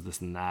challenges,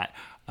 this and that.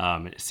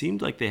 It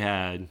seemed like they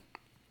had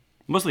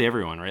mostly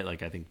everyone, right?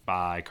 Like I think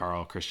Bai,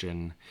 Carl,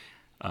 Christian,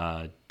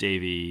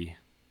 Davey,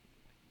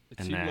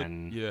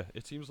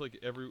 it seems like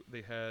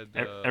they had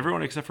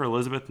everyone except for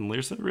Elizabeth and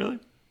Lyrsa, really.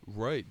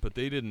 Right, but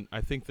they didn't.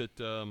 I think that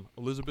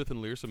Elizabeth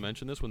and Lyrsa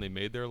mentioned this when they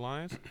made their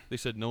alliance. They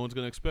said no one's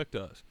going to expect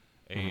us,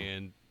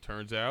 And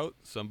turns out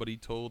somebody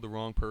told the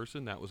wrong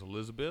person. That was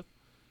Elizabeth,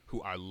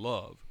 who I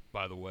love,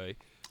 by the way.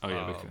 Oh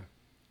yeah, big fan.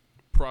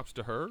 Props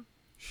to her.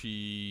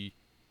 She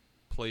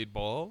played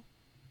ball.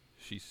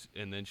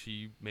 And then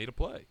she made a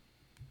play,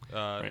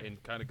 Right.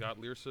 and kind of got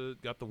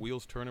the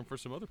wheels turning for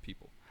some other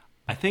people.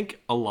 I think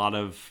a lot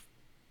of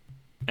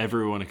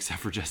everyone except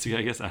for Jessica,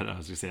 I guess, I don't know, I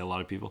was going to say a lot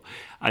of people,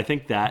 I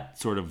think that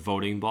sort of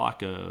voting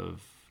block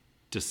of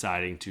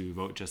deciding to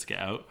vote Jessica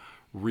out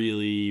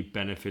really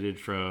benefited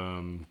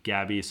from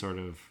Gabby sort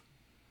of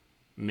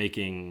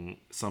making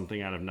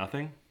something out of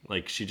nothing.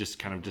 Like she just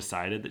kind of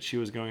decided that she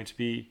was going to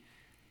be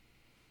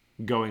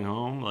going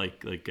home. I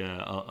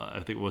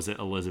think, was it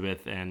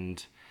Elizabeth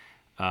and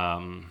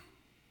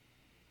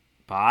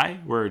Bai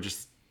were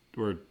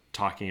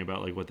talking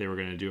about like what they were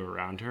going to do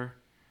around her.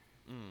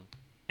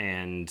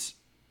 And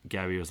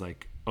Gabby was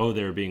like, oh,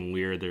 they were being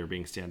weird, they were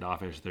being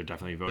standoffish, they're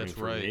definitely voting That's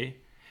for right. me.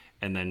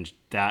 And then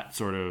that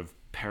sort of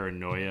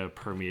paranoia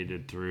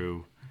permeated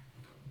through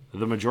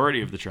the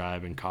majority of the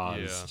tribe and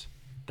caused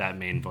that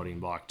main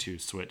voting block to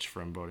switch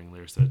from voting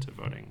Lyrsa to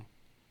voting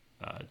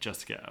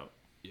Jessica out.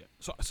 Yeah.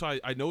 So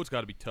I know it's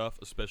got to be tough,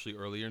 especially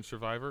earlier in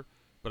Survivor,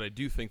 but I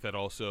do think that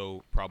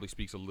also probably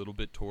speaks a little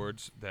bit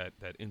towards that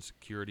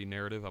insecurity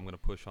narrative I'm going to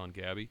push on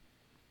Gabby.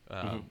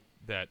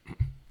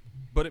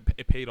 But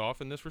it paid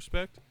off in this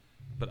respect.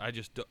 But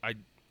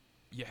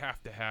you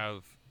have to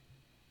have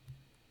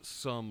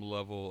some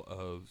level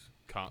of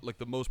like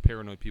the most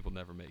paranoid people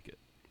never make it.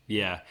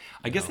 Yeah,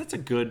 I guess that's a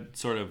good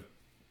sort of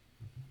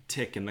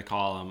tick in the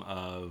column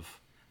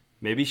of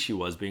maybe she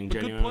was being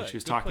But genuine when she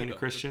was talking to Good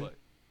Christian. play.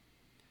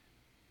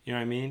 You know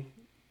what I mean?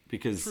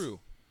 Because True.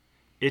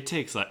 it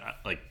takes like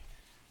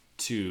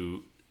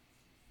to.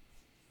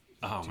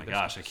 Oh my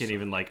gosh, I can't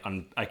even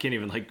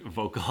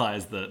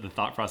vocalize the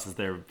thought process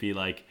there. Would be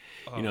like,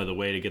 the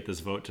way to get this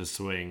vote to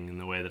swing in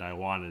the way that I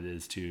wanted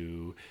is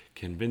to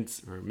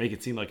convince or make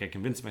it seem like I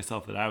convinced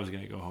myself that I was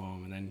going to go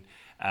home and then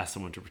ask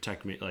someone to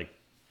protect me, like,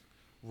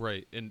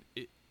 Right, and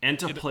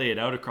to play it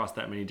out across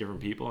that many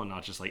different people and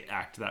not just like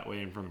act that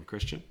way in front of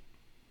Christian.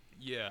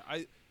 yeah,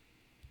 I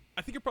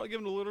think you're probably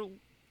giving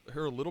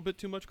her a little bit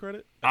too much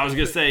credit. I was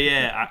gonna say,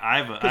 yeah, I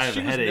have a She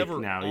was headache never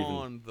now.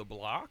 on Even the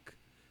block,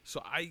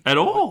 so at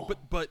all.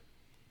 But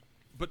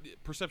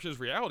perception is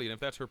reality, and if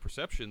that's her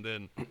perception,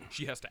 then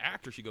she has to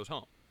act or she goes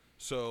home.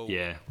 So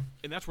yeah,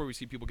 and that's where we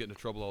see people get into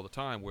trouble all the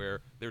time,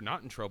 where they're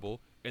not in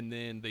trouble, and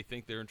then they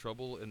think they're in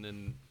trouble, and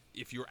then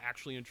if you're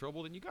actually in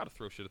trouble, then you got to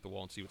throw shit at the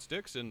wall and see what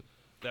sticks, and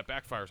that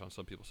backfires on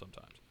some people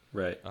sometimes.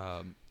 right.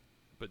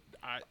 But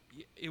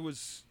it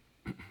was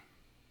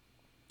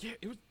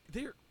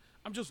there.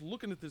 I'm just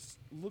looking at this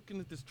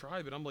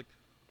tribe, and I'm like,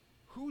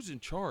 who's in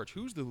charge?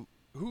 Who's the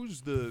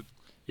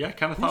Yeah, I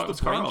kind of who's thought it the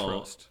was brain Carl,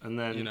 trust, and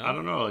then you know? I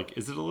don't know. Like,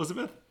 is it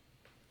Elizabeth?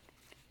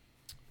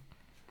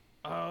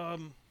 That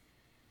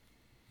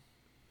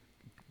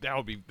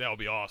would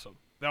be awesome.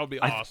 That would be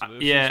awesome.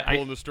 If yeah, she's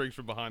pulling the strings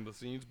from behind the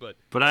scenes, but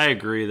I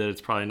agree that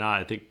it's probably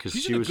not. I think because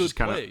she's she in was a good just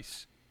kind of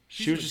place.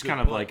 she was just kind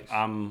of like,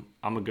 I'm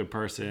a good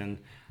person.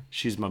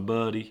 She's my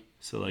buddy,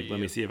 so like let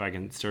me see if I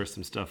can stir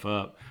some stuff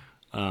up.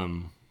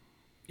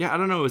 Yeah, I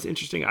don't know. It was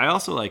interesting. I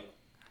also like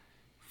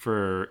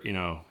you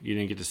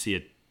didn't get to see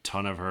a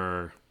ton of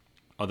her,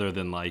 other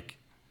than like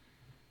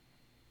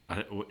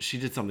she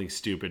did something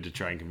stupid to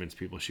try and convince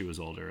people she was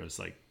older, as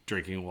like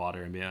drinking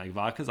water and being like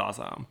vodka's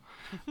awesome.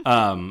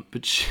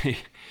 But she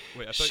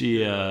Wait, I thought she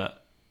you were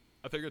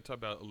going to talk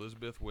about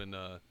Elizabeth when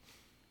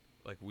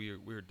like we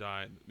were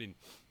dying. I mean,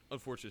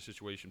 unfortunate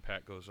situation.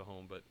 Pat goes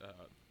home, but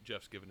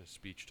Jeff's giving his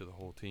speech to the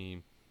whole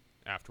team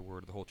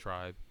afterward, the whole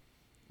tribe,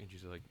 and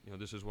she's like,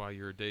 this is why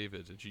you're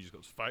David's, and she just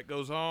goes, "Fight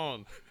goes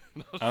on."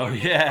 oh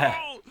like, yeah,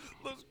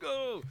 let's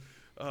go.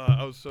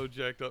 I was so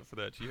jacked up for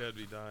that. She had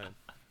me dying.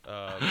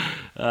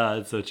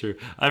 It's so true.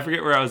 I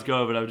forget where I was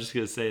going, but I'm just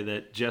gonna say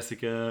that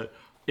Jessica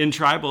in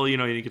Tribal,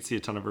 you could see a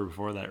ton of her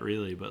before that,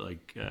 really. But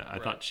like, I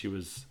thought she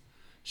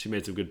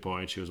made some good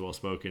points. She was well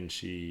spoken.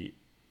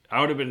 I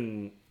would have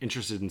been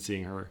interested in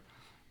seeing her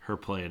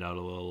play it out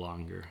a little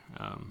longer.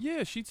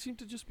 Yeah, she seemed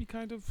to just be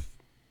kind of.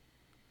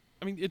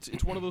 I mean,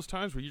 it's one of those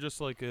times where you're just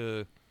like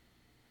a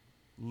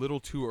little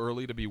too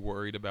early to be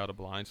worried about a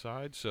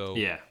blindside. So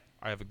yeah.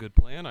 I have a good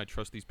plan. I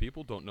trust these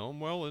people. Don't know them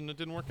well, and it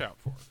didn't work out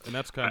for her. And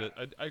that's kind of.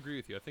 I agree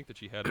with you. I think that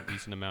she had a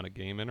decent amount of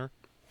game in her.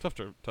 Tough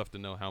to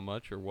know how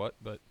much or what,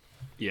 but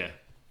yeah.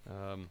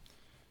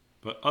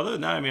 But other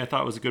than that, I mean, I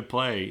thought it was a good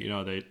play.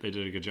 They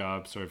did a good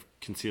job sort of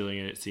concealing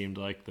it. It seemed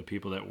like the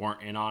people that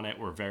weren't in on it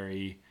were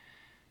very,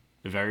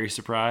 very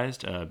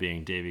surprised,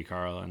 being Davey,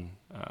 Carl, and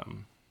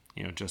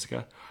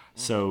Jessica.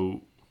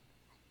 So.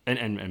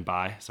 And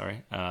Bai,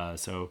 sorry.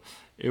 So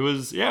it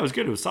was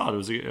good. It was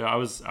solid. I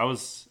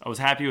was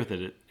happy with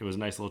it. It was a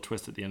nice little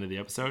twist at the end of the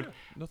episode.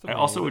 Yeah, I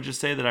also would just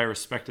say that I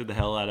respected the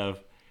hell out of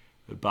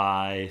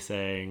Bai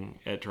saying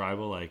at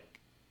Tribal, like,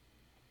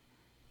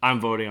 I'm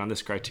voting on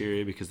this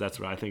criteria because that's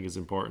what I think is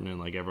important, and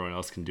like everyone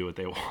else can do what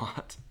they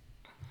want.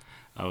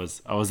 I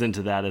was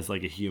into that as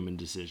like a human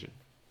decision.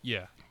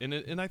 Yeah,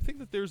 and I think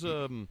that there's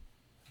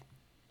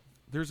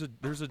there's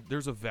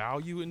a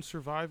value in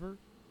Survivor,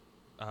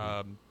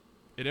 and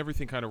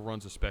everything kind of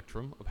runs a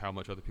spectrum of how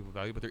much other people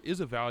value. But there is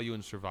a value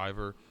in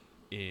Survivor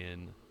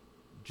in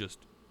just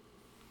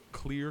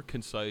clear,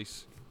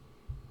 concise,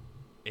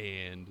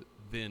 and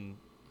then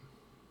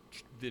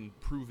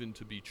proven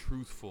to be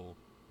truthful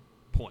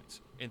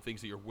points and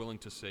things that you're willing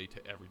to say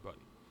to everybody.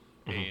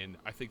 And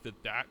I think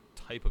that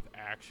type of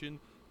action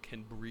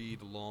can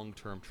breed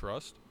long-term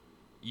trust,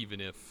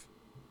 even if,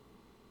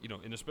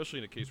 and especially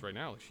in a case right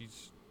now, like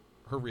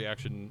her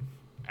reaction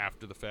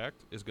after the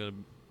fact is going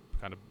to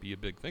kind of be a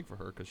big thing for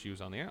her because she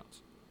was on the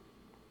outs.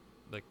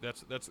 Like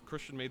that's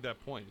Christian made that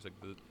point. He's like,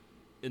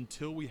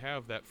 until we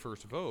have that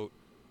first vote,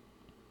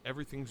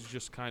 everything's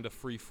just kind of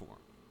free form.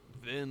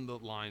 Then the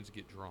lines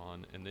get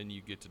drawn, and then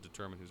you get to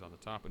determine who's on the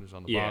top and who's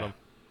on the bottom.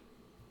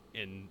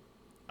 And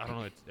I don't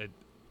know.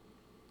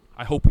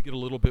 I hope we get a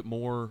little bit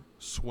more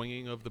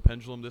swinging of the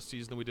pendulum this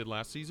season than we did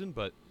last season,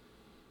 but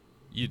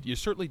you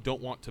certainly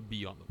don't want to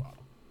be on the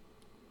bottom.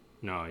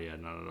 No, yeah,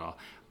 not at all.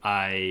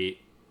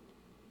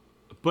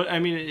 But I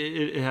mean,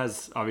 it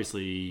has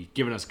obviously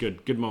given us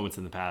good moments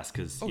in the past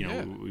because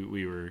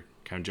we were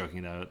kind of joking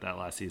about that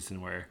last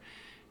season where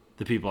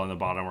the people on the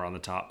bottom were on the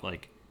top.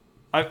 Like,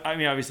 I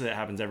mean, obviously that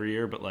happens every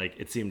year, but like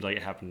it seemed like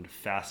it happened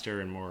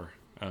faster and more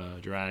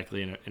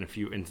dramatically in a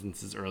few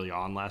instances early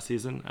on last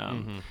season.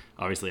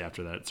 Obviously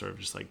after that, it sort of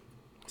just like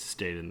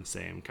stayed in the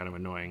same kind of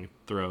annoying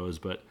throws.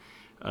 But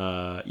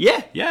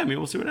yeah. I mean,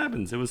 we'll see what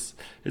happens.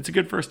 It's a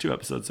good first 2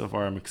 episodes so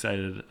far. I'm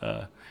excited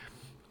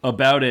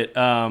about it.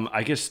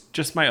 I guess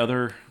just my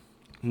other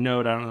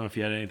note, I don't know if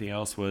you had anything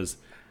else, was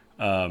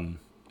I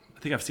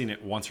think I've seen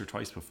it once or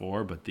twice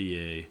before, but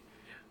the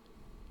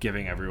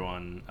giving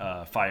everyone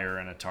fire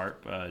and a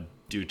tarp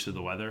due to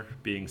the weather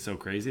being so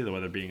crazy, the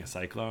weather being a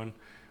cyclone,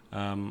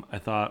 I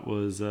thought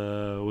was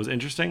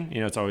interesting.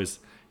 It's always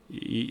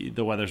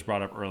the weather's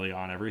brought up early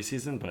on every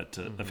season, but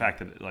the fact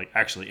that it like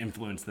actually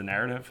influenced the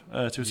narrative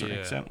to a certain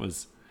extent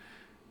was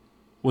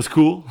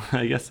cool.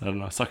 I guess, I don't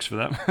know, sucks for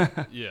them.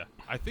 Yeah,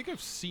 I think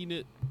I've seen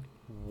it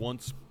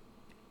once,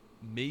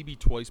 maybe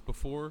twice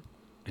before.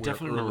 I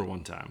definitely remember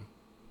one time.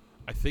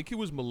 I think it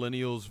was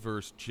Millennials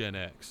versus Gen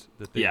X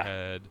that they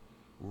had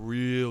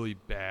really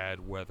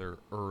bad weather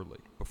early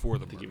before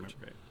the merge.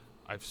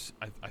 I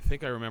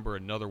think I remember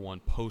another one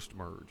post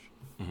merge,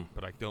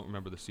 but I don't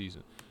remember the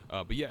season.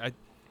 But yeah,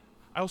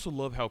 I also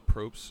love how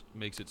Probst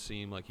makes it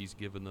seem like he's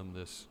given them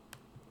this,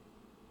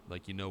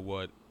 like, you know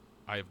what,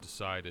 I have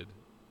decided.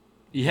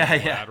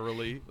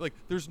 Laterally, like,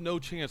 there's no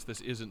chance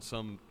this isn't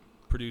some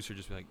producer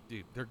just being like,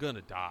 dude, they're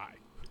gonna die.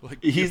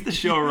 Like, he's the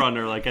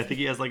showrunner. Like, I think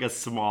he has like a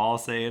small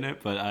say in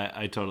it, but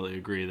I totally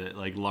agree that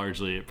like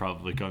largely it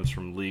probably comes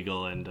from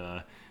legal and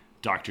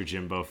Dr.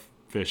 Jimbo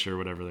Fisher,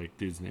 whatever the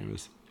dude's name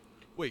is.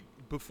 Wait,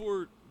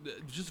 before,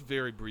 just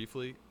very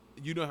briefly,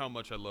 you know how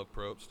much I love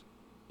Probst.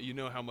 You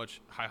know how much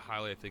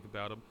highly I think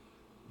about him.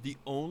 The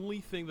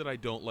only thing that I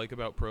don't like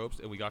about Probst,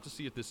 and we got to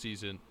see it this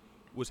season,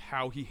 was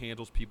how he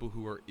handles people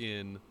who are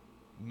in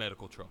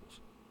medical troubles.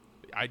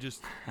 I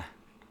just...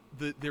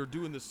 they're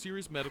doing this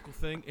serious medical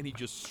thing, and he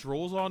just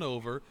strolls on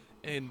over,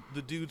 and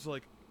the dude's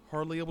like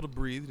hardly able to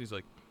breathe, and he's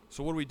like,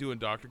 so what are we doing,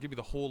 doctor? Give me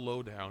the whole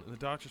lowdown. And the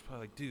doctor's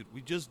probably like, dude,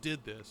 we just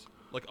did this,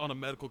 like, on a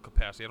medical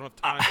capacity. I don't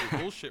have time for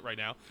bullshit right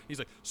now. He's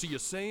like, so you're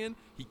saying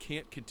he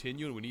can't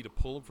continue and we need to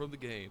pull him from the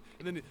game?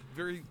 And then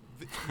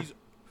he's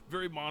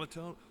very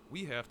monotone.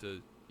 We have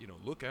to,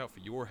 look out for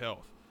your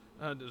health.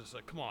 And it's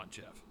like, come on,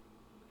 Jeff.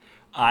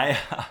 I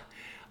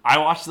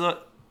watched it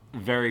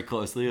very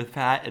closely with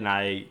Pat, and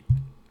I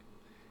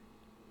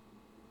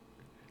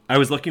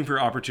was looking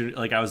for opportunity.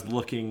 Like, I was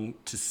looking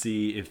to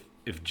see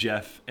if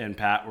Jeff and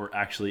Pat were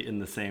actually in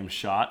the same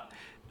shot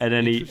at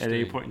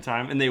any point in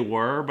time, and they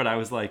were. But I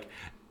was like,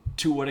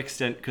 to what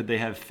extent could they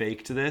have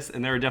faked this?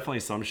 And there were definitely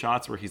some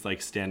shots where he's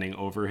like standing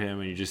over him,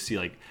 and you just see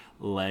like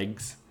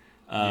legs,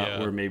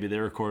 where maybe they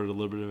recorded a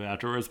little bit of it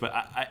afterwards. But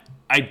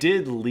I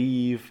did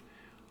leave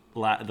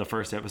the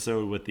first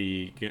episode with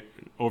the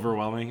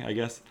overwhelming, I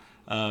guess,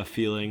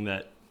 feeling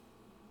that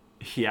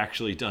he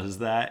actually does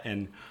that.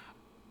 And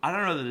I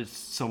don't know that it's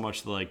so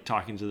much like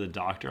talking to the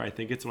doctor. I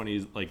think it's when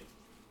he's like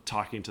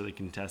talking to the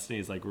contestant.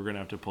 He's like, we're going to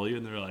have to pull you.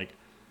 And they're like,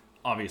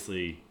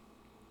 obviously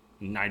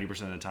 90%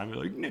 of the time, they're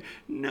like,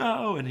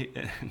 no. And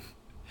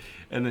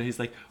then he's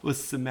like,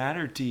 what's the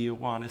matter? Do you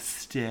want to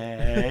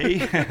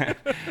stay?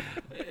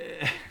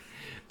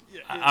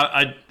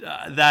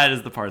 That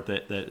is the part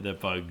that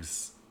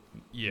bugs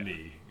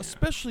me.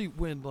 Especially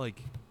when,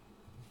 like,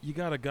 you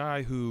got a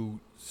guy who,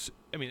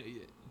 I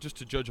mean, just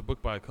to judge a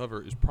book by a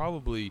cover is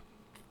probably...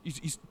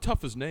 He's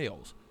tough as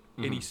nails,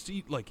 and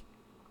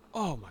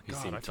oh my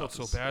god, I felt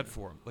so bad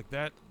for him. Like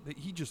that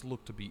he just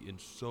looked to be in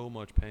so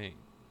much pain.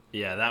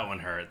 Yeah, that one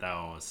hurt. That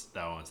one was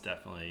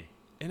definitely.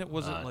 And it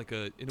wasn't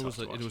it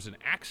was an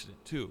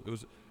accident too. It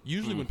was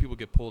usually when people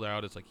get pulled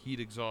out, it's like heat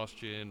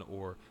exhaustion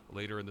or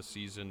later in the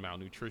season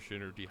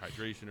malnutrition or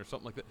dehydration or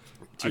something like that.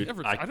 Dude,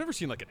 I've never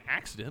seen like an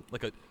accident,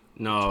 like a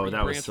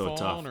that was so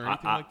tough. Or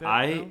anything like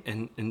that,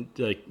 and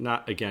like,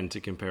 not again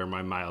to compare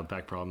my mild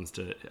back problems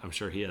to, I'm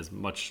sure he has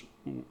much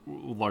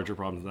larger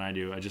problems than I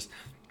do.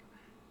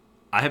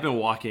 I have been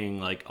walking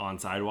like on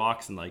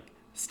sidewalks and like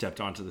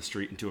stepped onto the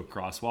street into a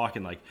crosswalk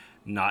and like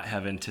not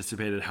have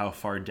anticipated how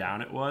far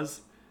down it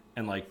was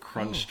and like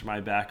crunched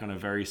my back on a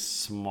very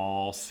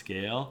small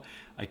scale.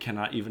 I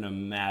cannot even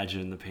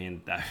imagine the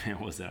pain that man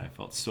was in. I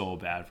felt so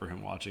bad for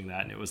him watching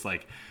that, and it was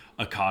like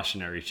a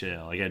cautionary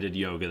tale. Like I did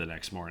yoga the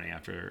next morning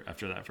after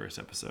that first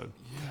episode.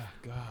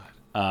 Yeah,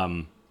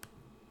 God.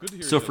 Good to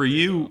hear. So for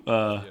you,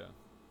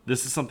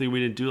 this is something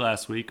we didn't do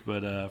last week,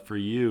 but for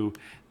you,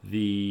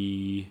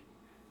 the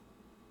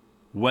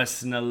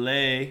Weston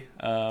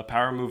LA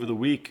power move of the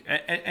week,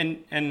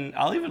 and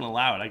I'll even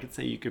allow it. I could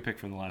say you could pick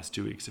from the last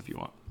 2 weeks if you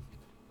want.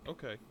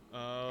 Okay.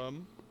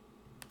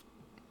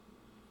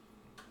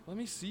 Let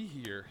me see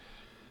here.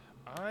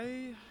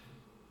 Gosh,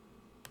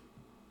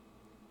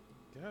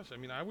 I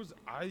mean,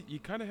 you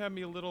kind of had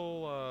me a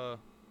little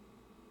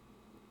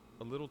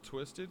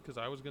twisted because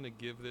I was gonna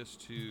give this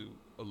to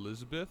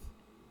Elizabeth,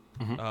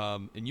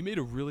 and you made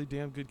a really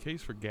damn good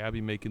case for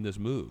Gabby making this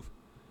move.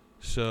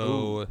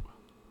 So,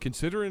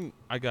 considering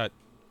I got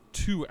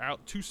two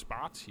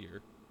spots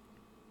here,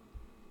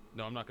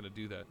 no, I'm not gonna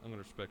do that. I'm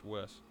gonna respect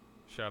Wes.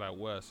 Shout out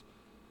Wes.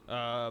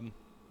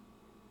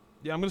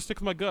 Yeah, I'm gonna stick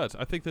with my guts.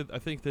 I think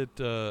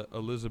that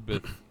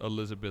Elizabeth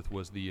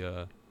was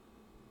the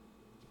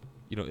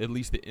at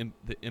least the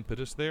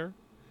impetus there.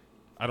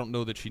 I don't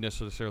know that she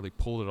necessarily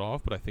pulled it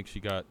off, but I think she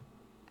got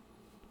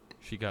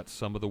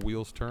some of the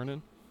wheels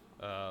turning.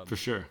 For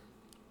sure.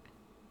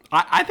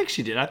 I think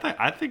she did. I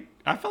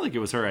felt like it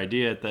was her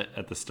idea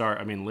at the start.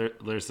 I mean,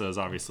 Lyrsa is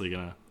obviously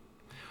gonna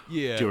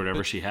do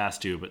whatever she has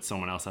to, but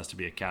someone else has to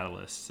be a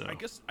catalyst. So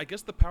I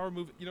guess the power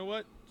move. You know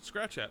what?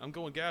 Scratch that. I'm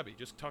going Gabby.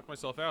 Just talk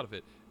myself out of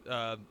it.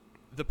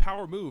 The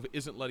power move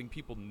isn't letting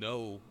people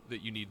know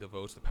that you need the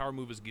votes. The power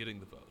move is getting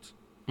the votes.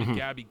 And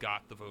Gabby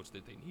got the votes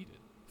that they needed.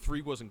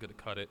 3 wasn't going to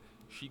cut it.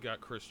 She got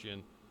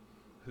Christian,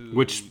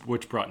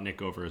 which brought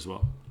Nick over as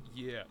well.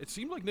 Yeah, it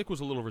seemed like Nick was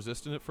a little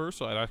resistant at first.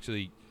 So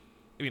obviously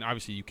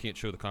you can't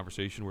show the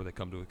conversation where they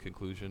come to a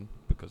conclusion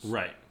because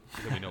then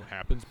we know what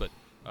happens. But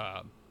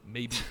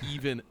maybe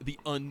even the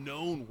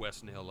unknown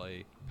Weston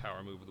LA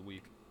power move of the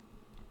week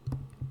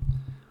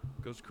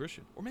goes to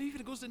Christian, or maybe even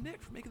it goes to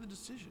Nick for making the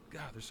decision.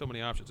 God, there's so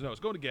many options. No,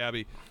 it's going to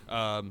Gabby.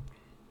 Final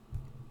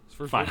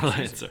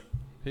answer.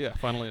 Yeah,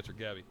 final answer,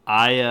 Gabby. Did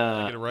I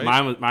get it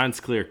right? Mine's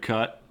clear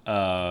cut.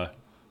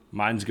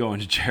 Mine's going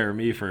to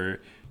Jeremy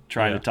for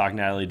trying to talk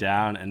Natalie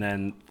down, and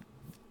then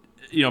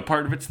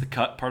part of it's the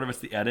cut, part of it's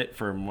the edit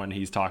from when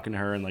he's talking to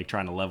her and like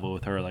trying to level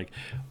with her like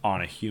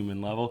on a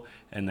human level,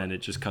 and then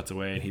it just cuts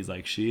away and he's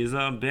like, "She's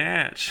a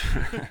bitch."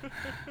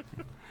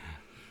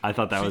 I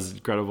thought that was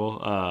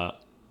incredible.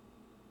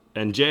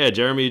 And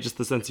Jeremy, just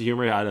the sense of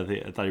humor I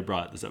thought he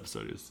brought this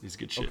episode. He's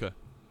good shit. Okay.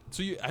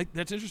 So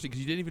that's interesting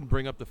because you didn't even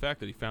bring up the fact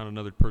that he found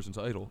another person's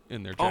idol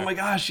in there. Oh my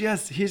gosh,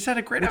 yes, he's had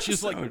a great episode. Which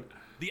is like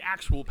the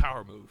actual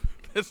power move.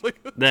 That's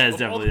like that is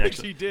definitely all the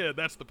things he did.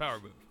 That's the power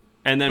move.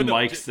 And then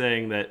Mike's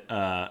saying that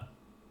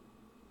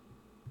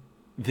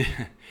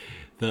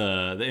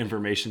the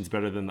information's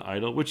better than the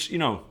idol, which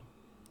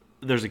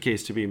there's a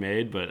case to be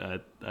made.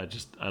 But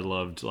I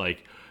loved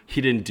like he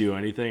didn't do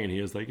anything, and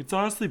he was like, "It's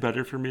honestly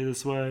better for me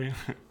this way."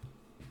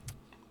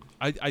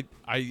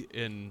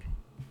 And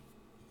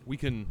we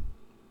can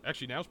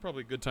actually, now's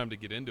probably a good time to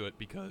get into it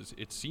because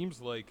it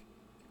seems like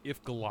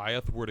if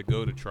Goliath were to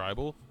go to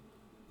tribal,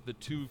 the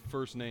 2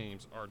 first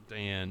names are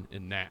Dan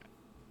and Nat.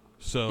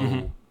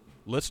 So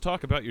let's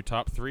talk about your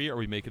top 3. Are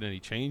we making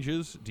any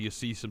changes? Do you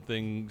see some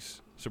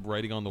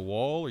writing on the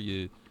wall? Or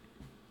you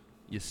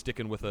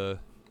sticking with your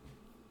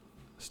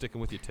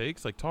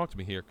takes? Like, talk to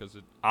me here because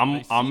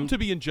they seem to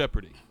be in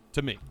jeopardy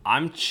to me.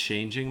 I'm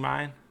changing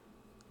mine.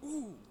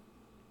 Ooh,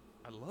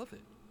 I love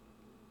it.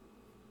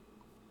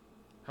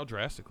 How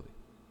drastically?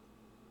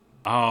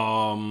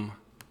 So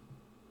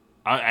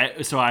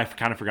I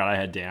kind of forgot I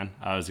had Dan.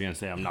 I was gonna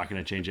say I'm not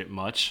gonna change it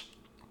much,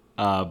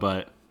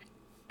 but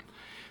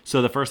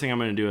so the first thing I'm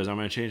gonna do is I'm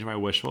gonna change my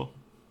wishful.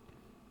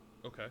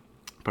 Okay.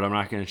 But I'm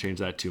not gonna change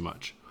that too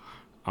much.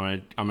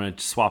 I'm gonna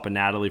swap a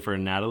Natalie for a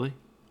Natalie.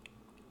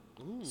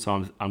 Ooh.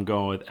 So I'm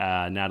going with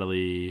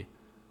Natalie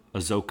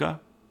Azoka.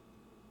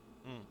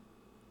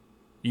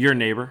 Your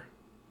neighbor.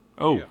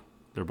 Oh, yeah.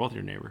 They're both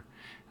your neighbor.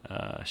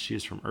 She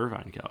is from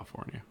Irvine,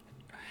 California.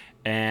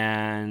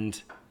 And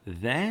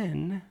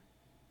then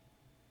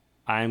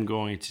I'm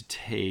going to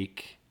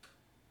take...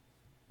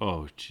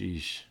 Oh,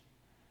 geez.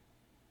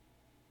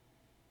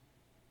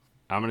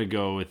 I'm going to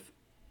go with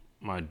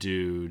my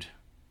dude,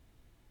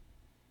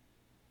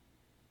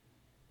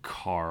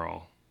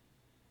 Carl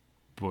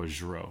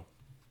Boudreaux.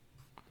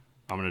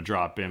 I'm going to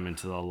drop him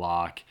into the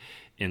lock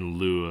in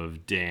lieu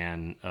of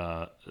Dan,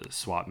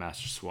 SWAT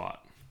Master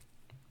SWAT.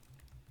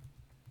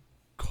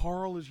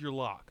 Carl is your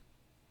lock.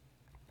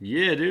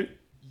 Yeah, dude.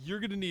 You're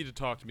going to need to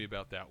talk to me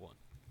about that one.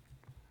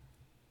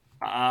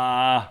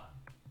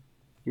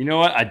 You know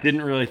what? I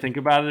didn't really think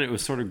about it. It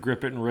was sort of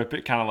grip it and rip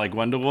it, kind of like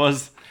Wendell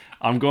was.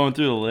 I'm going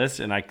through the list,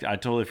 and I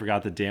totally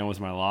forgot that Dan was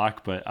my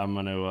lock, but I'm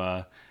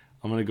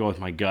I'm gonna go with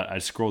my gut. I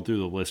scrolled through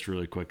the list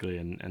really quickly,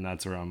 and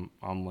that's where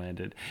I'm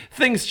landed.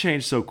 Things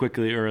change so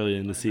quickly early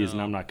in the season.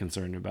 know. I'm not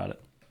concerned about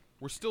it.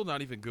 We're still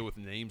not even good with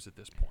names at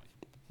this point.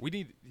 We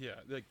need,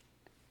 like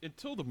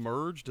until the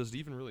merge, does it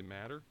even really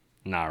matter?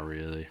 Not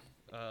really.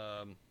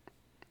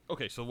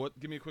 Okay, so what?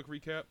 Give me a quick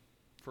recap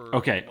for.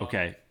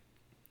 Okay.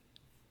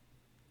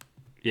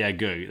 Yeah,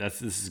 good.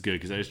 This is good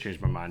because I just changed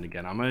my mind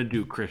again. I'm gonna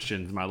do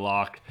Christian's my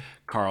lock,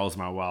 Carl's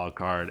my wild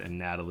card, and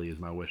Natalie is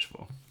my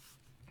wishful.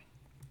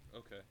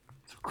 Okay.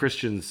 So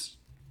Christian's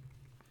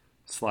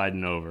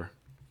sliding over.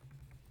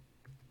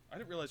 I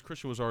didn't realize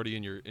Christian was already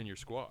in your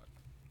squad.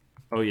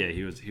 Oh yeah,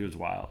 he was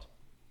wild.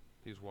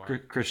 He's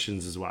wild.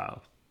 Christian's is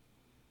wild.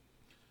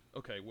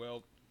 Okay,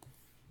 well,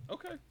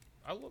 okay.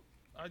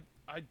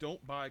 I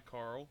don't buy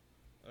Carl.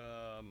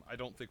 I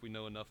don't think we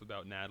know enough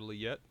about Natalie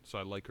yet, so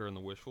I like her in the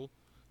wishful.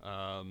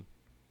 And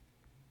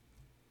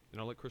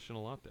I like Christian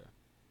a lot there.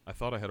 I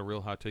thought I had a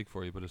real hot take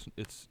for you, but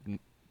it's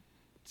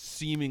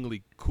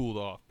seemingly cooled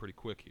off pretty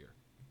quick here.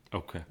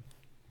 Okay.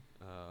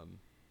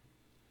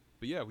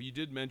 But yeah, well, you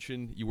did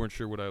mention you weren't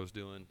sure what I was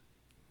doing.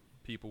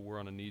 People were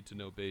on a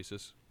need-to-know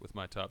basis with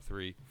my top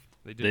three.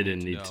 They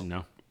didn't need to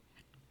know.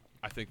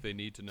 I think they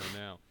need to know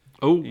now.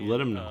 Oh, let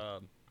them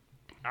know.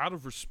 Out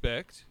of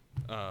respect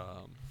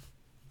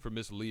for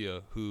Miss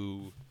Leah,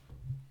 who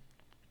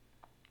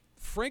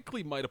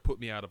frankly might have put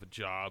me out of a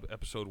job.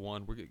 Episode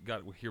 1,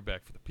 we'll hear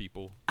back for the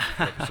people.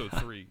 Episode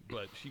 3,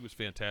 but she was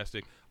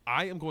fantastic.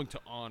 I am going to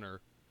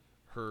honor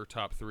her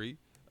top 3.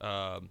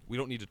 We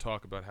don't need to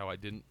talk about how I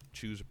didn't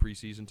choose a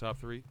preseason top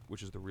 3,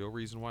 which is the real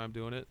reason why I'm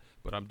doing it.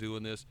 But I'm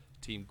doing this.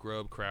 Team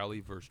Grubb, Crowley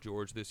versus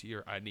George this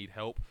year. I need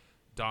help.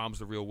 Dom's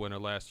the real winner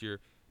last year.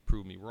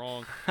 Prove me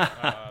wrong.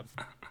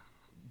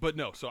 But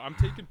no, so I'm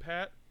taking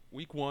Pat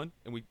week 1,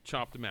 and we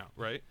chopped him out,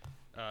 right?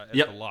 As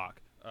the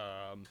lock.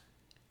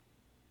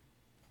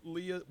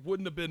 Leah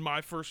wouldn't have been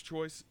my first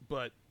choice,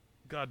 but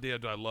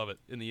goddamn, do I love it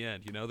in the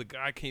end. You know, the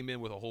guy came in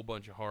with a whole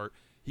bunch of heart.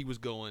 He was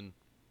going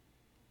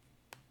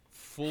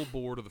full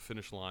bore to the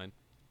finish line,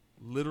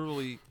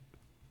 literally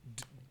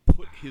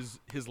put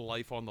his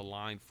life on the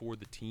line for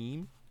the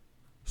team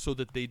so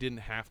that they didn't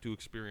have to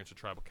experience a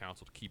tribal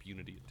council to keep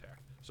unity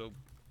intact. So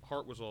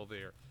heart was all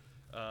there.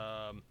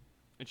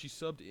 And she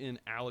subbed in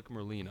Alec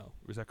Merlino.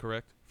 Was that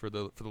correct for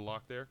the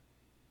lock there?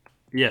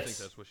 Yes. I think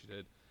that's what she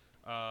did.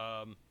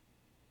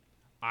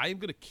 I am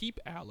going to keep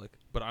Alec,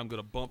 but I'm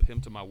going to bump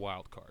him to my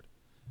wild card.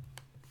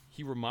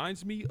 He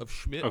reminds me of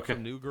Schmidt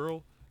from New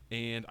Girl,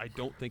 and I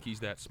don't think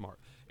he's that smart.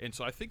 And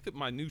so I think that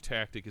my new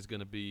tactic is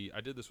going to be,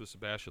 I did this with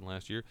Sebastian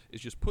last year,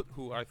 is just put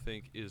who I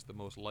think is the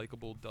most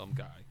likable dumb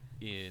guy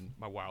in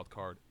my wild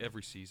card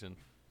every season.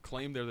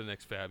 Claim they're the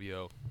next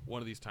Fabio.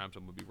 One of these times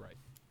I'm going to be right.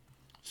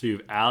 So you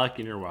have Alec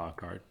in your wild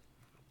card.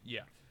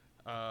 Yeah.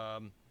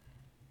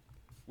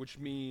 Which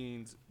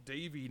means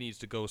Davey needs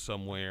to go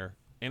somewhere,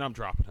 and I'm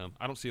dropping him.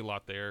 I don't see a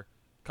lot there.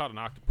 Caught an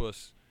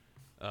octopus.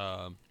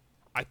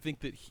 I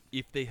think that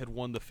if they had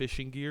won the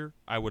fishing gear,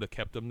 I would have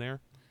kept him there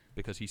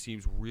because he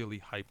seems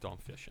really hyped on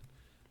fishing.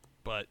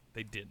 But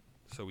they didn't,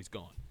 so he's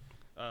gone.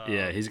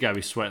 Yeah, he's got to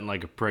be sweating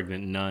like a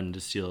pregnant nun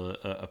to steal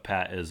a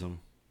Pat-ism.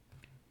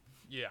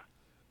 Yeah.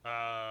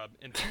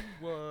 And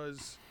he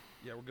was...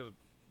 Yeah, we're going to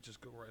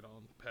just go right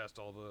on past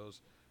all those.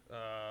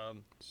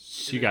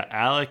 So you got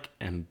Alec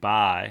and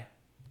Bai.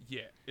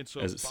 Yeah, and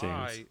so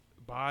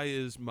Bai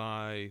is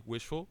my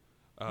wishful,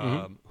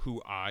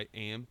 who I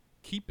am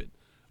keeping.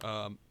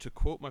 To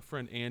quote my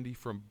friend Andy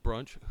from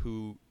Brunch,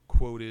 who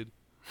quoted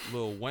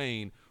Lil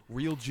Wayne,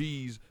 real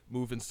G's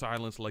move in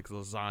silence like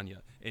lasagna.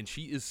 And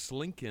she is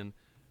slinking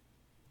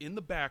in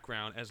the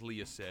background, as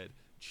Leah said.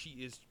 She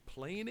is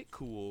playing it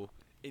cool,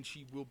 and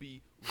she will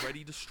be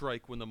ready to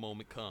strike when the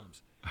moment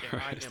comes.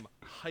 And I am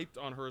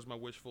hyped on her as my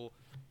wishful.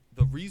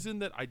 The reason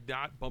that I'm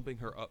not bumping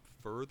her up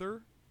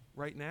further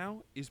right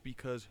now is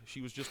because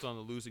she was just on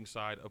the losing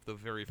side of the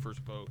very first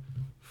vote.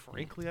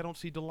 Frankly, I don't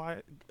see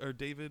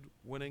David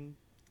winning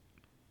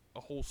a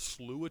whole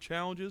slew of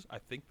challenges. I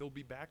think they'll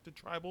be back to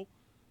tribal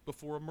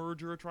before a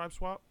merge or a tribe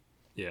swap.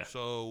 Yeah.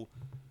 So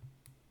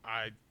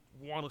I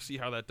want to see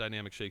how that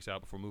dynamic shakes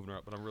out before moving her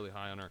up, but I'm really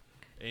high on her.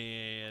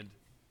 And,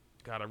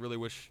 God, I really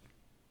wish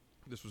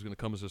this was going to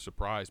come as a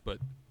surprise, but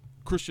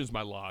Christian's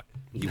my lock.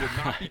 He will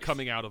not be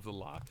coming out of the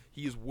lock.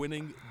 He is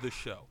winning the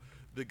show.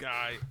 The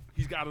guy,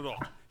 he's got it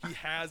all. He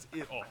has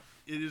it all.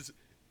 It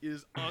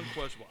is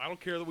unquestionable. I don't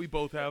care that we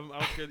both have him. I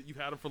don't care that you've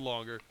had him for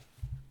longer.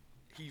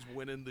 He's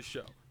winning the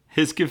show.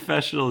 His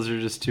confessionals are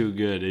just too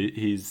good.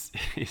 He's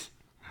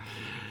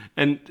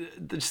and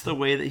just the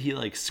way that he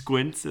like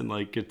squints and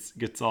like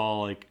gets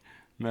all like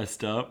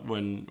messed up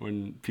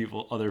when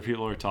other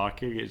people are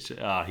talking.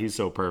 He's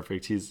so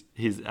perfect. He's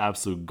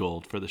absolute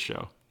gold for the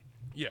show.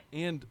 Yeah,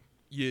 and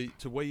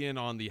to weigh in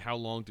on the how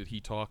long did he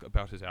talk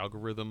about his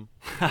algorithm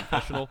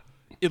confessional?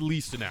 At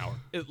least an hour.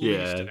 At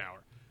least an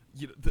hour.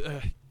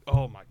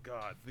 Oh my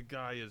God, the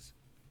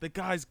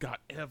guy's got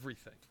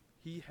everything.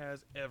 He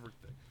has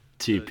everything.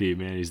 TP,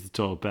 man, he's the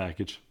total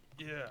package.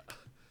 Yeah.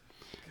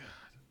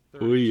 God.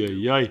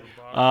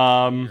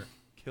 Killing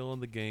Killing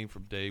the game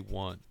from day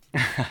one.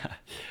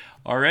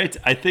 All right.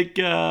 I think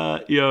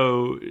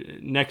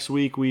next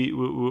week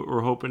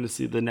we're hoping to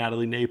see the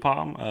Natalie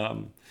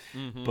Napalm.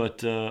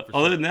 But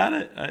other than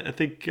that, I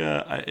think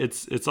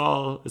it's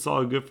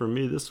all good for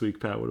me this week.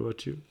 Pat, what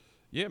about you?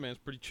 Yeah, man, it's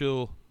pretty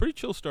chill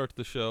start to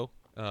the show,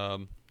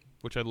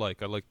 which I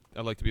like. I like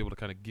to be able to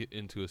kind of get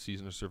into a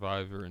season of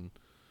Survivor and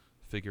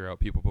figure out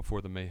people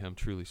before the mayhem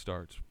truly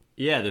starts.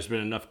 Yeah, there's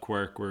been enough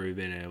quirk where we've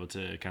been able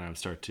to kind of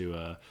start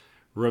to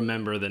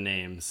remember the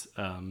names.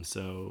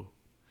 So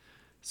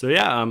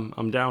yeah,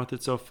 I'm down with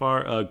it so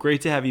far.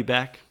 Great to have you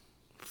back,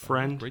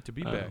 friend. Great to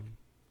be back.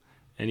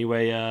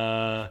 Anyway,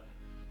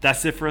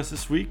 that's it for us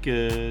this week.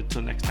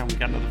 Till next time, we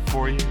got another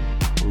for you.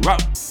 We're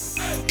out.